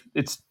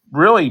 It's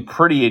really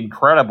pretty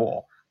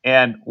incredible.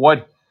 And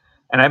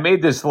I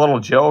made this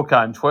little joke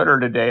on Twitter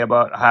today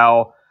about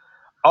how,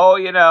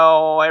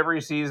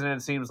 every season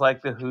it seems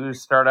like the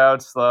Who's start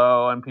out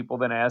slow, and people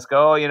then ask,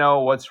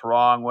 what's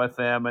wrong with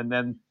them? And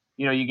then,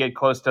 you get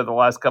close to the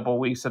last couple of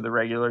weeks of the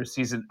regular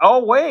season.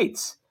 Oh,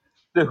 wait,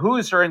 the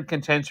Who's are in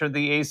contention for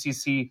the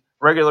ACC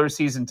regular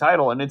season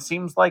title. And it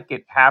seems like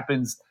it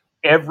happens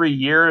every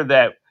year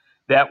that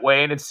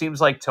way. And it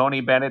seems like Tony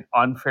Bennett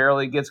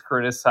unfairly gets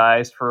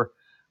criticized for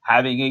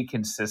having a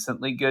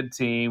consistently good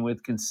team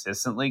with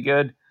consistently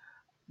good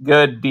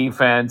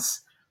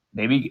defense.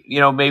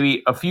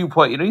 Maybe a few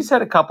play. He's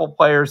had a couple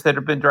players that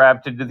have been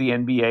drafted to the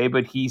NBA,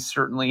 but he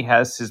certainly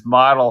has his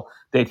model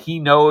that he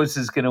knows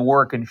is going to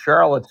work in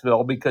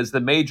Charlottesville, because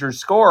the major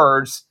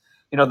scorers,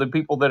 the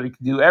people that can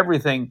do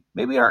everything,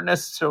 maybe aren't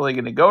necessarily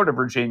going to go to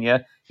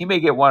Virginia. He may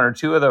get one or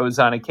two of those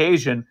on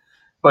occasion,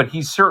 but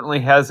he certainly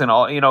has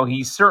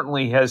he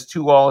certainly has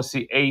two all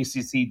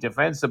ACC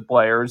defensive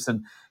players,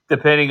 and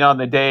depending on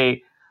the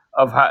day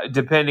of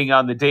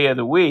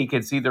the week,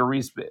 it's either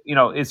Reese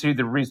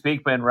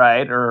Beekman,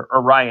 right, or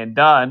Ryan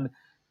Dunn.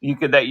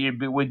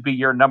 Would be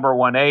your number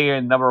 1A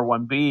and number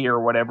 1B or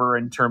whatever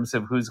in terms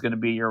of who's going to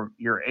be your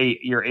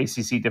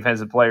ACC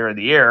defensive player of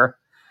the year.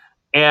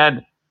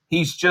 And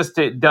he's just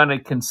done a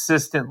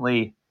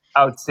consistently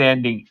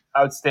outstanding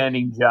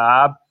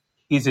job.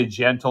 He's a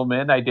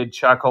gentleman. I did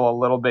chuckle a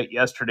little bit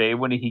yesterday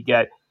when he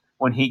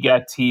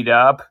got teed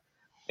up,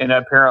 and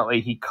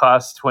apparently he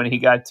cussed when he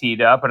got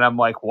teed up, and I'm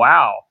like,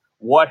 wow,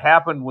 what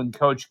happened when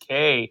Coach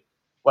K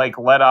like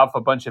let off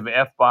a bunch of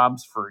f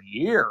bombs for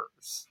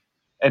years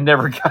and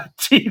never got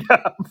teed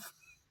up?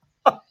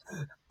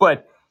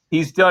 But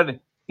he's done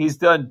he's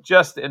done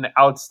just an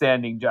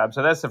outstanding job.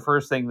 So that's the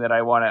first thing that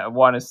I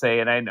want to say,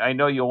 and I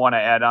know you'll want to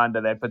add on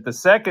to that. But the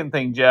second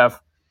thing,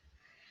 Jeff,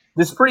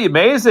 this is pretty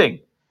amazing.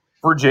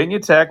 Virginia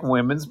Tech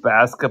women's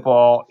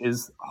basketball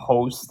is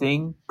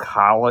hosting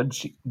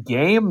College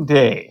Game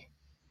Day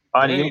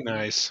on Very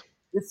nice.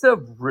 it's a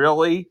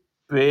really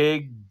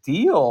big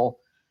deal.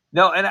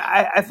 No, and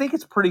I think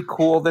it's pretty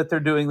cool that they're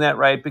doing that,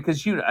 right?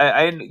 Because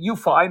I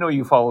know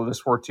you follow the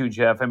sport too,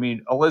 Jeff. I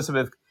mean,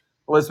 Elizabeth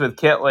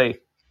Kitley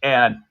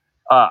and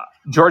uh,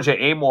 Georgia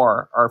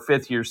Amore are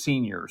fifth year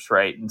seniors,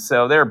 right? And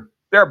so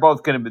they're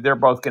both going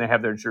to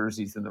have their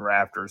jerseys in the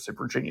rafters at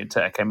Virginia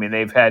Tech. I mean,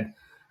 they've had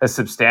a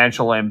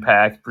substantial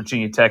impact.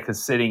 Virginia Tech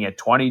is sitting at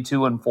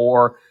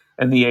 22-4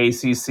 in the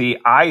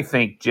ACC. I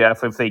think,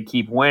 Jeff, if they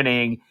keep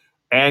winning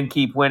and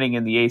keep winning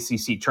in the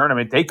ACC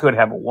tournament, they could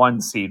have a one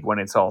seed when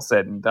it's all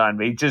said and done.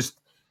 They just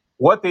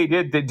what they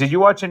did. Did you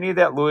watch any of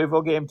that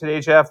Louisville game today,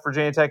 Jeff?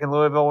 Virginia Tech and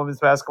Louisville women's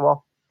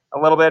basketball? A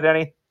little bit,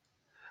 any?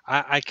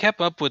 I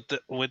kept up with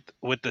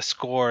the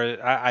score.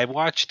 I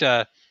watched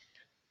I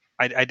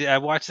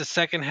watched the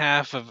second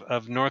half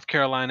of North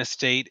Carolina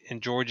State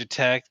and Georgia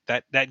Tech.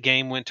 That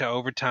game went to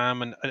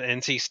overtime, and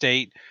NC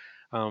State,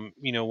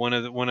 one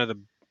of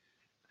the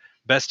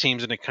best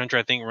teams in the country,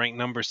 I think ranked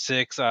number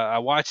 6. I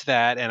watched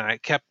that, and I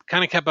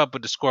kept up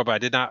with the score, but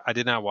I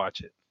did not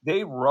watch it.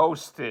 They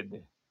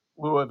roasted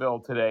Louisville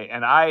today,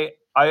 and I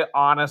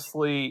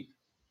honestly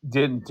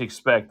didn't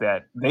expect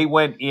that. They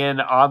went in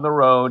on the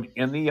road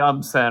in the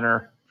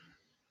Center,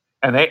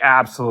 and they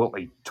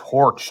absolutely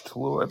torched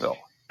Louisville.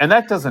 And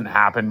that doesn't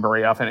happen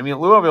very often. I mean,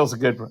 Louisville's a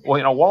good.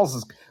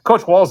 Well,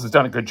 Coach Walls has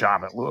done a good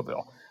job at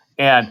Louisville,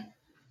 and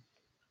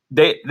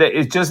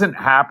it doesn't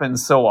happen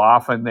so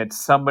often that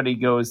somebody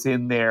goes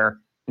in there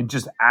and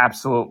just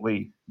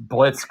absolutely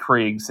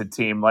blitzkriegs a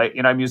team. Like,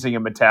 I'm using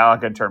a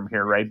Metallica term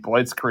here, right?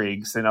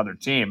 Blitzkriegs another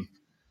team,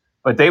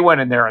 but they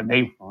went in there and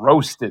they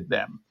roasted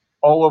them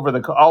just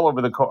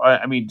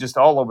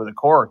all over the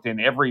court in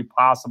every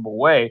possible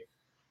way.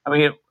 I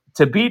mean,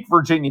 to beat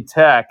Virginia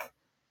Tech,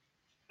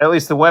 at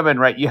least the women,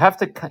 right? You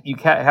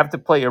can't have to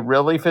play a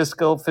really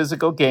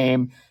physical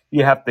game.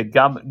 You have to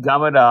gum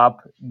it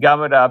up.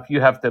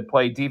 You have to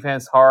play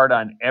defense hard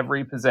on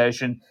every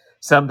possession.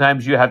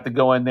 Sometimes you have to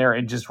go in there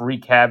and just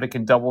wreak havoc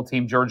and double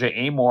team Georgia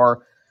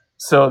Amore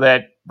so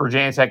that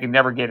Virginia Tech can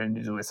never get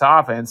into this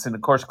offense. And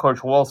of course,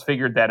 Coach Walls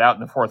figured that out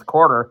in the fourth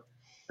quarter.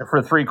 And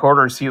for 3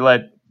 quarters, he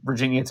let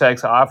Virginia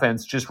Tech's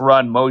offense just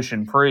run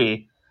motion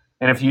free.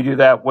 And if you do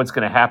that, what's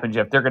going to happen,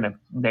 Jeff? They're going to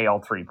nail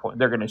 3 point.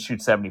 They're going to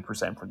shoot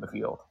 70% from the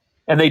field,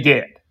 and they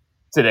did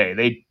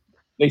today.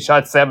 They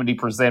shot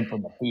 70%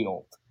 from the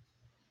field,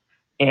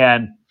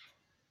 and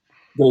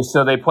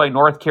they play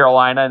North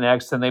Carolina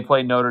next, and they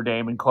play Notre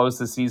Dame and close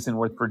the season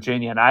with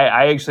Virginia. And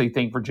I actually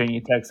think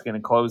Virginia Tech's going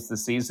to close the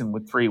season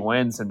with 3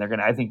 wins, and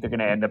I think they're going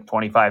to end up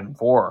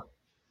 25-4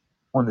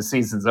 when the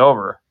season's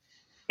over,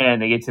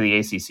 and they get to the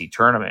ACC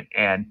tournament.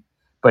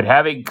 But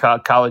having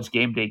College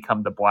Game Day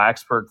come to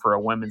Blacksburg for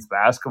a women's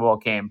basketball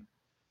game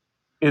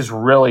is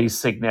really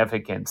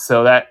significant.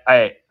 So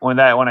when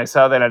I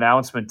saw that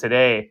announcement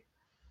today,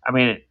 I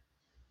mean,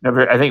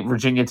 I think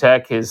Virginia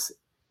Tech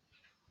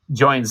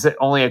joins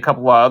only a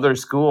couple of other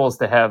schools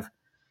to have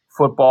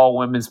football,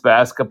 women's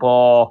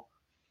basketball,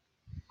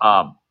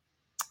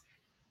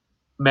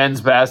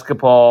 men's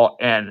basketball,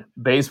 and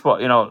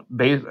baseball.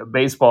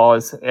 Baseball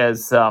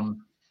as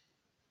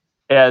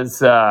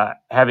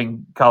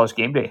having College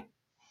Game Day.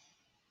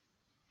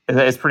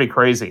 It's pretty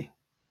crazy,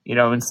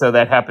 and so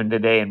that happened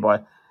today, and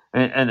that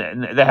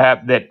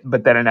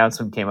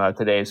announcement came out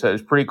today, so it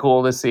was pretty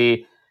cool to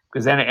see.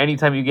 Because then,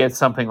 anytime you get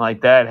something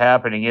like that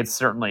happening, it's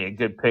certainly a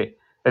good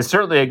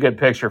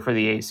picture for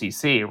the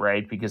ACC,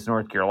 right? Because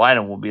North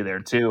Carolina will be there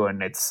too,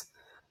 and it's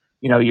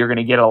you're going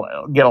to get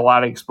a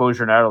lot of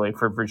exposure not only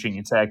for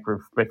Virginia Tech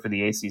but for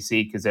the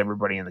ACC because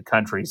everybody in the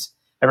country is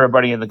going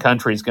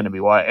to be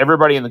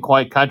everybody in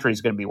the country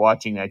is going to be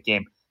watching that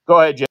game. Go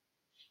ahead, Jim.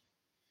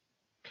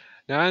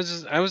 Now,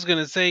 I was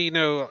gonna say,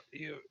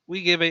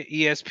 we give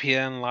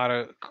ESPN a lot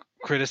of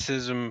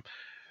criticism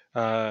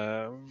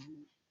uh,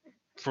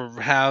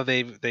 for how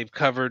they've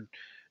covered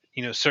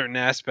certain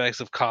aspects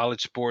of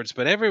college sports,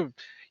 but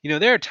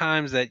there are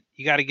times that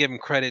you got to give them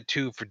credit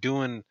too for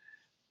doing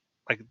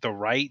like the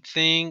right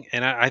thing,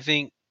 and I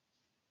think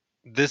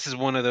this is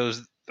one of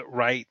those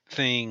right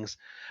things.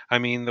 I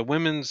mean, the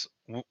women's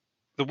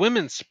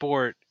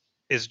sport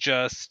is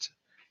just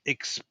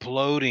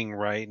exploding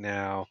right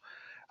now.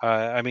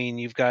 I mean,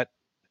 you've got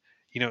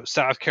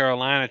South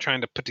Carolina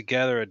trying to put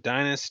together a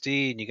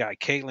dynasty, and you got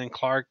Caitlin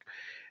Clark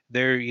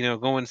they're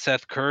going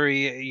Seth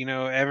Curry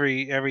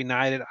every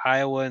night at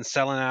Iowa and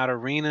selling out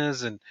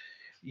arenas, and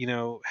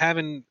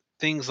having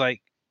things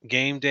like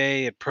game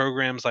day at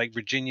programs like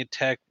Virginia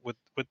Tech with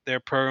their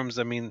programs.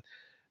 I mean,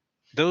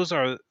 those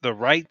are the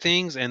right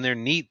things and they're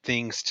neat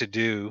things to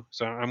do.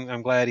 So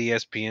I'm glad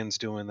ESPN's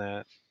doing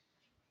that.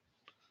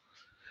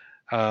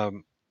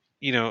 Um,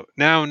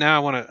 now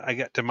I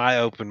got to my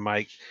open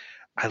mic.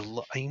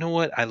 You know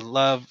what? I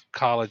love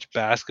college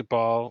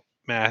basketball,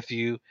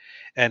 Matthew,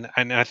 and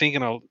I think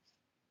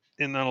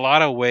in a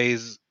lot of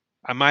ways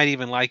I might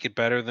even like it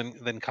better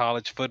than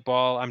college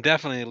football. I'm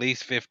definitely at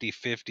least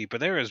 50-50, but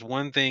there is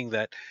one thing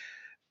that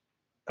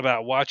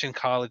about watching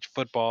college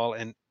football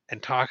and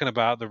talking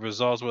about the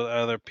results with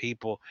other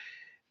people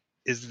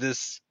is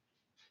this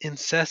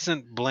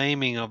incessant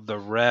blaming of the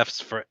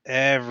refs for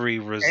every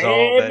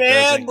result that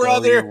Amen, doesn't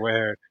go your brother.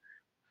 way.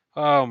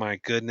 Oh my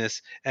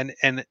goodness. And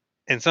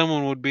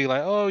someone would be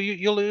like, "Oh,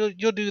 you'll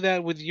do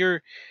that with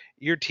your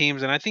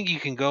teams." And I think you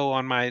can go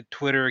on my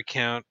Twitter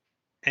account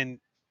and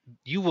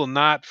you will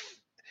not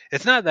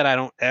it's not that I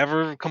don't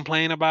ever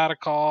complain about a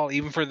call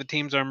even for the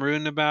teams I'm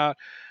rooting about,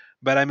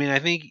 but I mean, I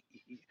think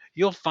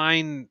you'll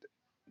find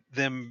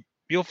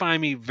you'll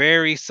find me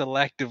very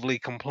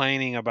selectively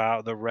complaining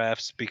about the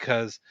refs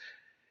because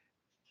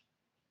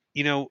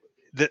you know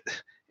the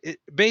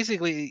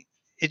basically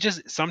it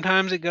just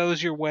sometimes it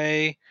goes your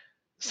way,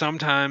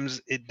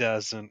 sometimes it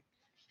doesn't.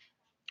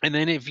 And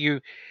then if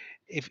you're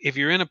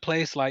in a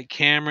place like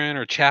Cameron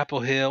or Chapel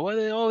Hill,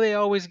 well, they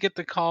always get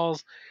the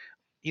calls.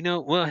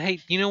 Well, hey,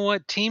 you know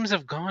what? Teams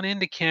have gone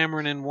into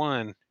Cameron and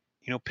won.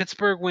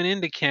 Pittsburgh went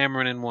into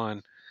Cameron and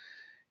won.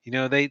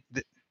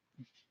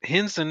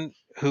 Henson,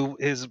 who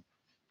is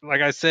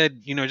like I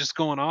said, just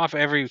going off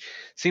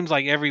seems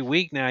like every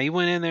week now. He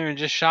went in there and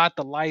just shot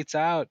the lights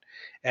out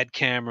at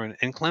Cameron.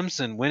 And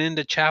Clemson went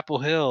into Chapel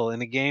Hill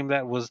in a game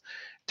that was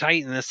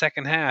tight in the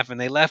second half, and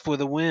they left with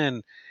a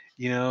win.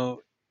 You know,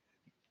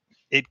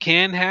 it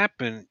can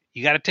happen.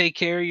 You got to take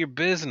care of your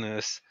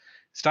business.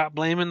 Stop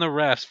blaming the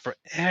refs for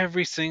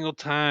every single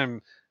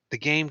time the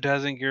game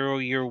doesn't go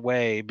your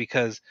way,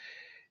 because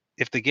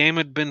if the game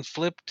had been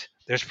flipped,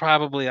 there's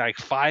probably like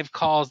 5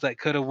 calls that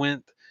could have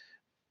went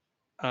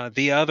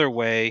the other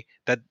way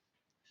that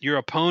your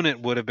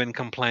opponent would have been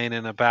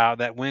complaining about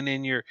that went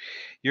in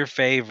your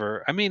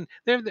favor. I mean,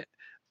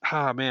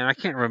 oh man, I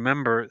can't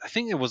remember. I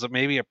think it was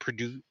maybe a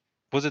Purdue.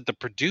 Was it the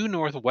Purdue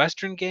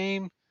Northwestern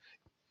game?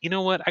 You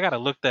know what? I got to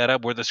look that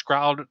up. Where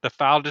the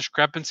foul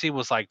discrepancy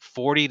was like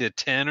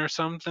 40-10 or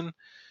something.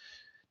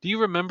 Do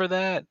you remember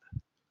that?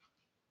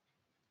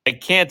 I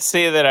can't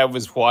say that I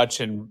was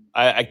watching.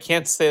 I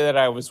can't say that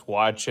I was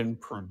watching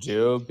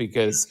Purdue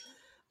because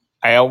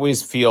I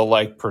always feel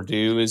like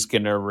Purdue is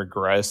going to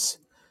regress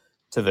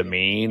to the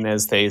mean,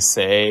 as they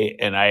say.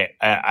 And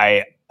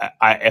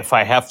if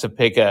I have to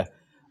pick a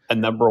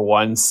number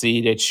one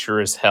seed, it sure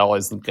as hell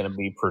isn't going to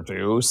be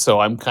Purdue. So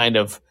I'm kind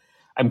of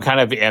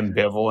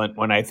ambivalent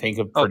when I think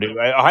of Oh, Purdue.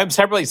 I'm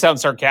separately sound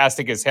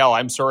sarcastic as hell.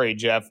 I'm sorry,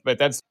 Jeff, but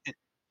that's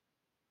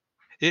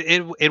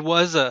it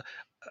was a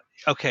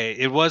okay.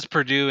 It was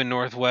Purdue and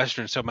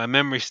Northwestern, so my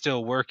memory's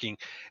still working,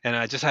 and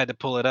I just had to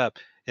pull it up.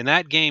 In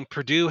that game,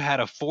 Purdue had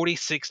a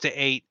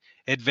 46-8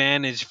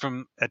 advantage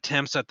from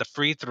attempts at the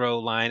free throw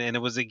line, and it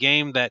was a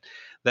game that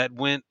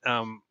went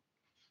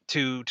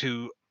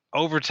to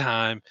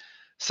overtime.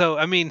 So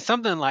I mean,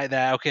 something like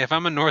that. Okay, if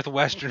I'm a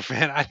Northwestern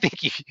fan, I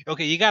think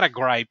you got a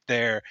gripe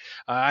there.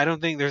 I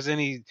don't think there's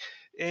any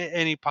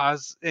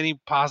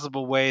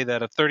possible way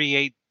that a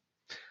 38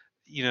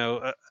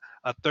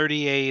 a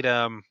 38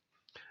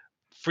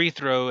 free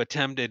throw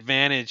attempt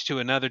advantage to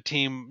another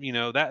team,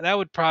 that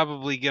would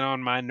probably get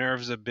on my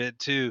nerves a bit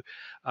too.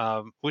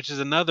 Which is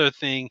another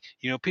thing.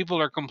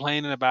 People are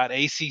complaining about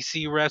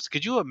ACC refs.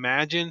 Could you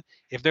imagine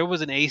if there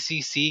was an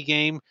ACC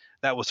game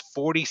that was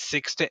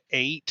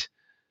 46-8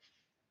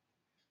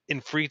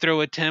 in free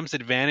throw attempts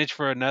advantage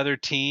for another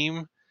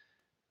team?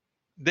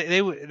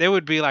 There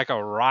would be like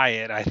a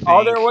riot, I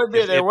oh, there think. would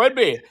be, there would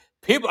be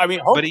people. I mean,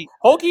 But he,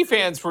 Hokie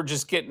fans were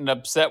just getting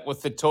upset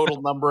with the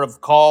total number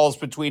of calls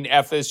between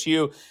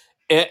FSU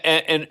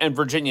and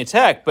Virginia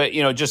Tech, but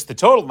just the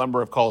total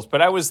number of calls.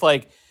 But I was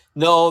like,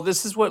 no,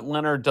 this is what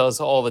Leonard does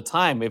all the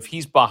time. If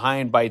he's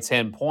behind by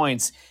 10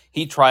 points,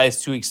 he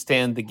tries to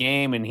extend the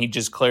game and he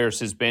just clears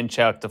his bench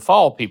out to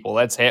foul people.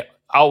 That's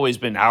always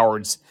been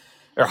Howard,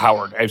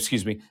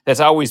 excuse me. That's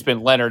always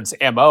been Leonard's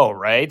MO,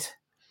 right?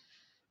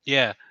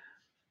 yeah,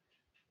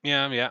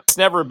 yeah. It's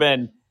never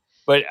been,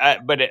 but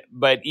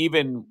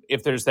even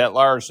if there's that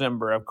large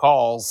number of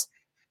calls,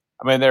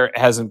 I mean, there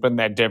hasn't been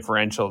that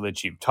differential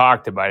that you've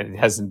talked about. It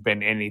hasn't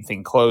been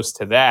anything close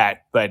to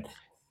that. But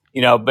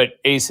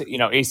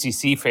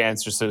ACC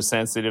fans are so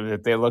sensitive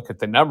that they look at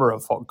the number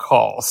of phone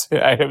calls.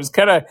 I was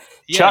kind of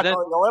Yeah, that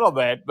chuckling a little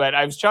bit, but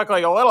I was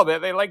chuckling a little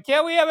bit. They're like,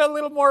 "Yeah, we have a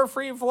little more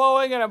free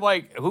flowing," and I'm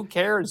like, "Who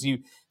cares? You're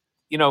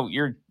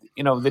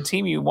the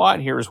team you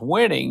want here is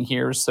winning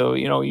here, so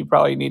you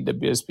probably need to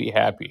just be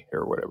happy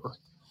or whatever."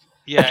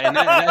 Yeah, and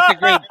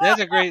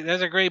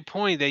that's a great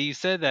point that you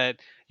said that,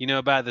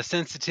 about the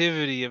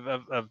sensitivity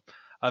of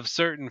of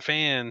certain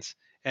fans.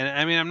 And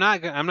I mean, I'm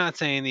not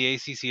saying the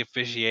ACC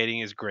officiating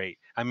is great.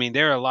 I mean,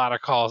 there are a lot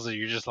of calls that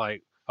you're just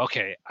like,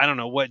 okay, I don't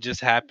know what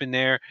just happened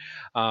there,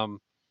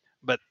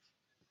 but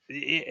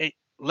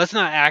let's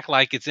not act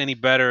like it's any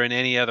better in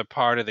any other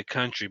part of the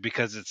country,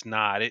 because it's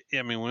not.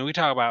 I mean, when we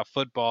talk about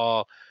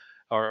football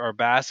or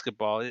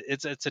basketball,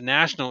 it's a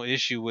national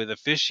issue with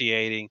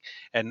officiating,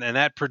 and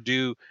that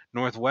Purdue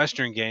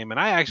Northwestern game. And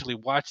I actually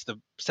watched the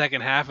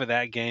second half of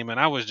that game, and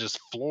I was just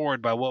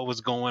floored by what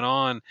was going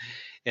on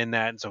in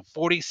that. And so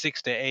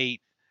 46-8.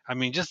 I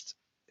mean, just,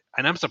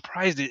 and I'm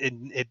surprised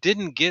it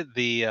didn't get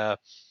the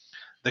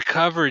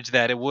coverage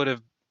that it would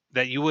have,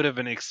 that you would have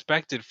been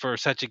expected for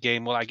such a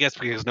game. Well, I guess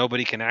because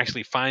nobody can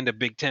actually find a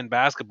Big Ten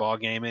basketball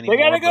game They got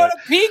anymore. to go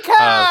But to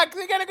Peacock.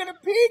 They got to go to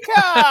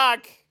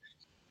Peacock.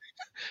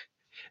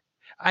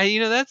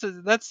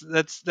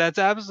 that's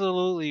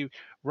absolutely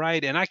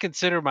right. And I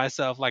consider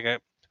myself like a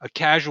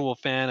casual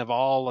fan of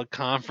all the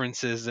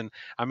conferences. And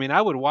I mean,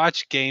 I would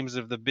watch games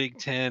of the Big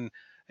Ten.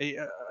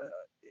 uh,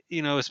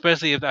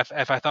 especially if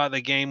I thought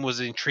the game was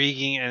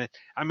intriguing. And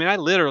I mean, I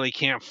literally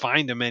can't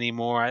find them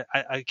anymore.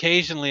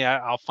 Occasionally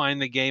I'll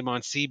find the game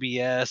on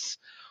CBS,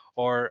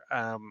 or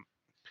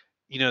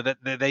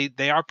that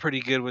they are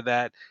pretty good with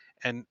that.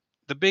 And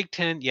the Big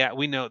Ten, yeah,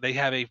 we know they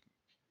have a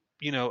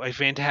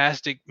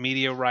fantastic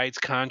media rights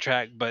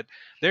contract, but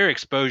their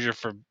exposure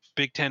for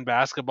Big Ten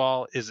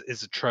basketball is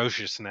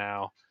atrocious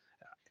now.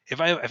 If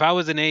I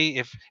was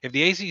if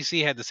the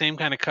ACC had the same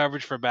kind of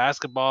coverage for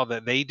basketball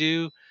that they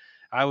do,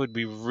 I would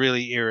be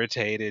really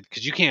irritated,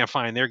 because you can't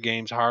find their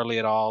games hardly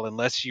at all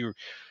unless you're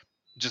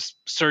just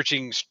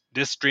searching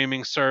this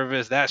streaming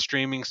service, that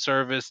streaming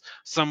service,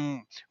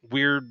 some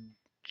weird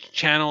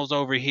channels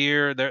over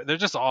here. They're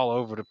just all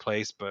over the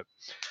place. But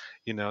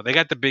they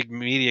got the big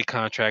media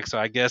contract, so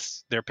I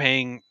guess they're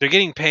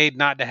getting paid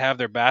not to have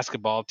their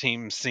basketball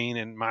team seen,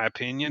 in my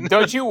opinion.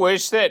 Don't you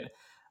wish that?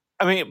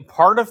 I mean,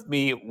 part of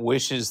me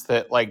wishes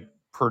that like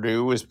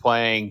Purdue was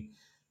playing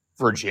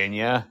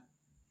Virginia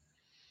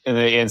in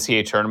the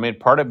NCAA tournament.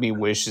 Part of me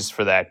wishes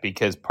for that,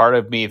 because part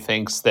of me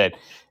thinks that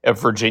if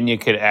Virginia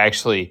could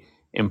actually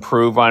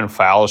improve on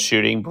foul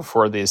shooting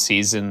before the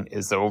season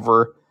is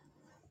over,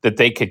 that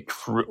they could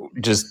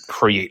just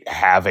create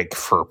havoc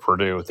for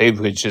Purdue. They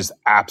would just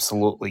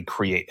absolutely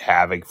create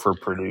havoc for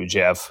Purdue,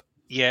 Jeff.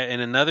 Yeah,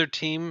 and another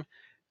team,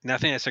 and I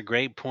think that's a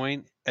great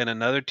point. And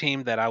another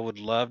team that I would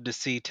love to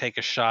see take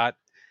a shot,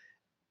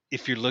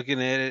 if you're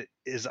looking at it,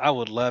 is I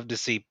would love to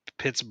see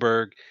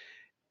Pittsburgh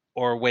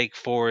or Wake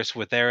Forest,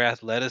 with their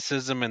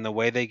athleticism and the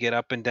way they get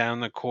up and down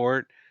the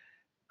court.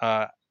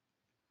 Uh,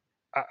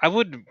 I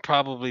would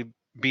probably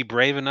be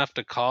brave enough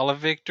to call a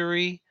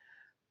victory,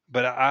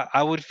 but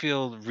I would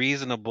feel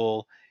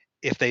reasonable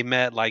if they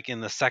met like in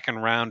the second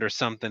round or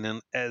something,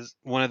 and as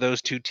one of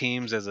those two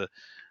teams as a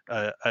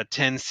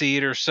 10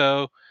 seed or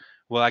so.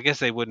 Well, I guess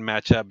they wouldn't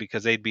match up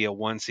because they'd be a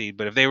 1 seed,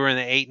 but if they were in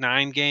the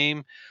 8-9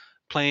 game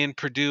playing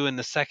Purdue in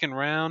the second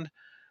round,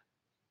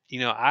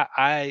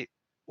 I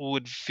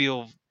would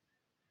feel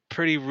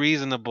pretty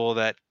reasonable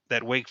that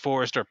Wake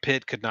Forest or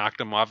Pitt could knock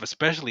them off,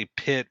 especially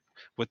Pitt,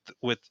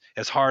 with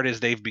as hard as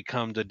they've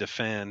become to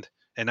defend.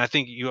 And I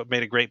think you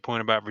made a great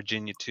point about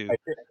Virginia too.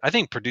 I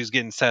think Purdue's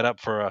getting set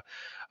up for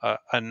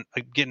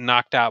getting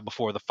knocked out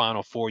before the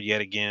Final Four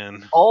yet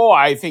again. Oh,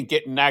 I think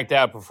getting knocked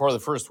out before the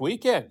first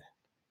weekend.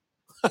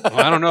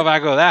 Well, I don't know if I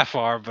go that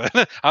far, but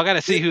I got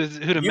to see who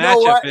the You know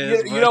matchup what?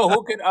 is. You know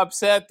who can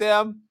upset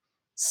them?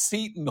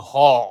 Seton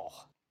Hall.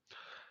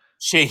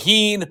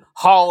 Shaheen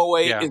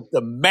Holloway Yeah. is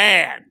the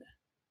man.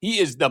 He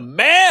is the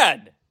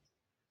man.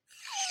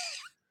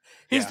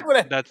 He's doing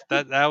it.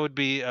 That would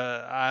be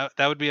a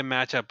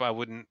matchup I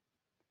wouldn't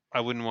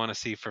want to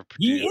see for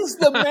Purdue. He is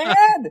the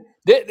man.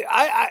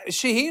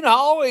 Shaheen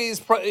Holloway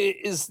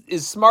is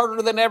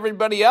smarter than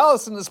everybody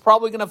else, and is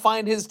probably going to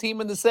find his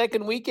team in the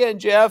second weekend,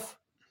 Jeff.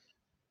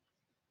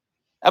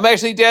 I'm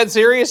actually dead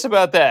serious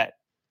about that.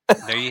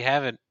 There you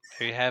have it.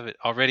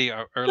 Already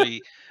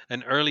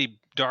an early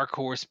dark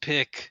horse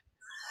pick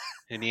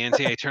in the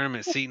NCAA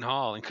tournament, Seton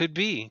Hall, and could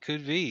be.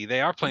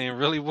 They are playing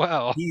really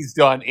well. He's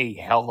done a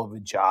hell of a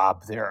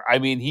job there. I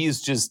mean,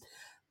 he's just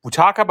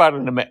talk about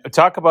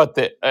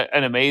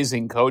an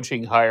amazing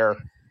coaching hire.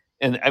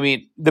 And I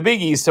mean, the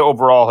Big East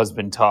overall has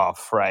been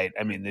tough, right?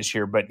 I mean, this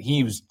year, but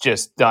he's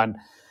just done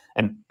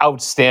an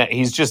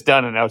outstanding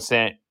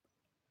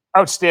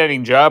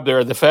job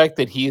there. The fact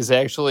that he is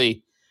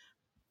actually,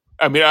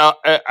 I mean,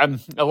 I'm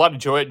a lot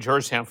of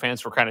Georgetown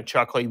fans were kind of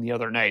chuckling the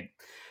other night,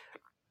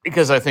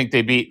 because I think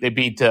they beat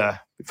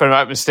if I'm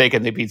not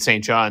mistaken, they beat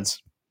St.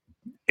 John's.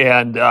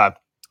 And Rick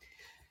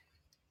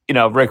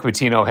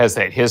Pitino has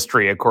that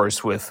history, of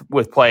course, with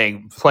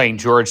playing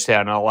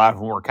Georgetown, and a lot of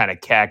them were kind of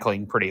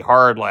cackling pretty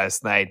hard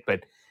last night.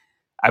 But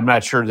I'm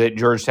not sure that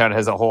Georgetown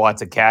has a whole lot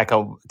to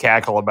cackle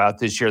about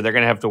this year. They're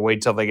going to have to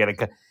wait till they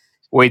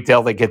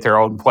get their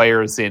own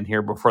players in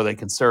here before they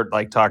can start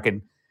like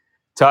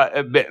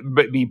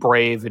be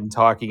brave and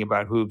talking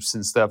about hoops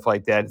and stuff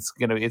like that. It's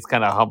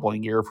kind of a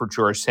humbling year for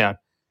Georgetown.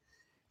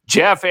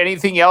 Jeff,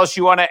 anything else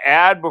you want to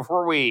add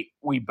before we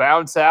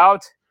bounce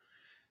out?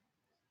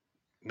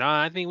 No,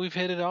 I think we've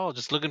hit it all.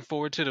 Just looking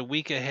forward to the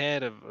week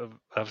ahead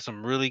of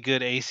some really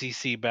good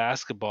ACC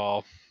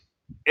basketball.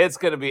 It's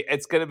gonna be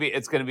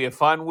a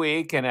fun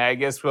week, and I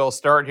guess we'll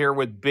start here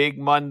with Big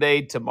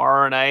Monday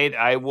tomorrow night.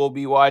 I will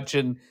be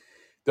watching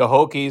the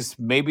Hokies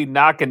maybe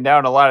knocking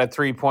down a lot of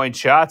 3-point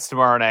shots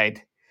tomorrow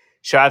night.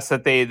 The shots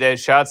that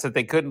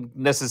they couldn't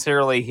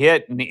necessarily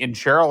hit in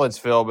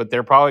Charlottesville, but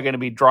they're probably going to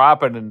be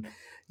dropping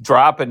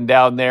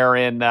down there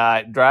in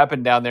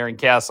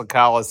Castle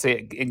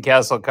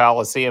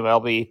Coliseum. I'll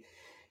be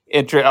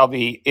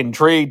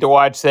intrigued to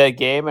watch that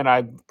game, and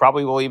I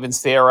probably will even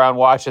stay around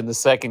watching the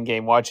second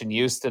game, watching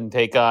Houston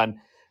take on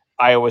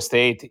Iowa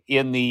State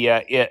in the.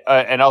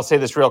 And I'll say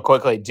this real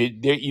quickly: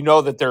 you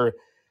know that they're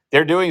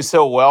doing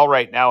so well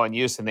right now in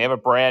Houston. They have a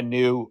brand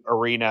new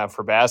arena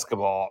for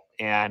basketball,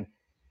 and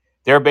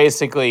they've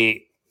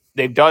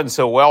done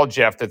so well,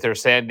 Jeff, that they're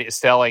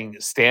selling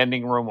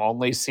standing room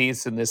only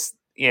seats in this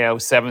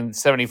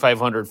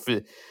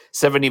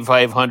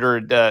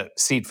 7,500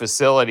 seat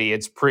facility.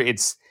 It's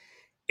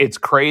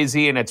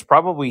crazy, and it's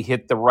probably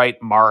hit the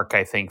right mark,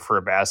 I think, for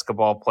a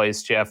basketball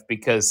place, Jeff,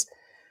 because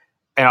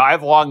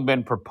I've long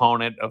been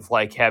proponent of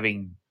like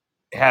having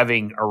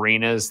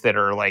arenas that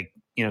are like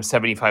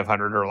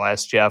 7,500 or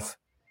less, Jeff.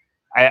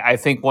 I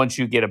think once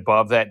you get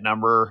above that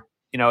number,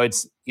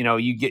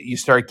 you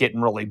start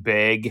getting really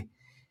big,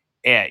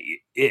 and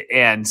if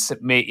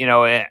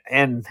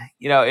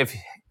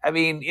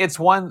it's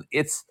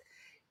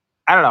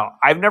I don't know.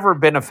 I've never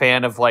been a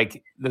fan of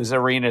like those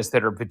arenas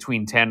that are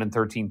between 10 and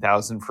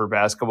 13,000 for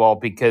basketball,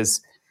 because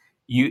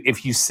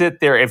if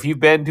you've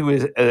been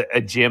to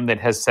a gym that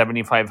has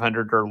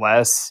 7,500 or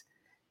less,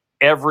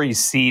 every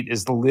seat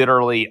is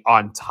literally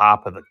on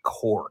top of the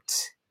court,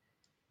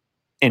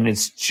 and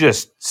it's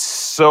just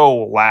so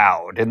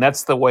loud. And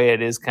that's the way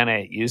it is kind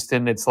of at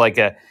Houston. It's like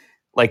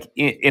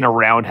in a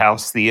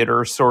roundhouse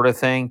theater sort of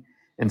thing.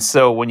 And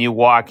so when you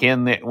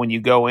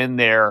go in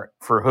there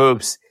for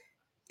hoops,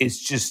 it's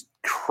just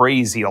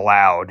crazy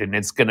loud, and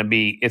it's gonna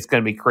be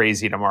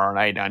crazy tomorrow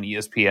night on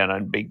ESPN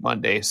on Big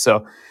Monday.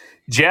 So,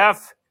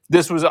 Jeff,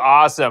 this was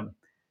awesome.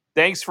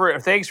 Thanks for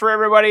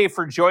everybody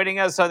for joining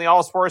us on the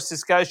All Sports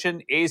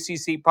Discussion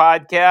ACC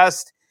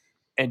podcast.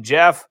 And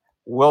Jeff,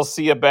 we'll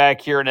see you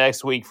back here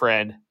next week,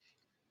 friend.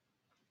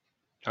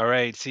 All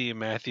right, see you,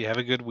 Matthew. Have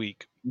a good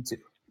week. You too.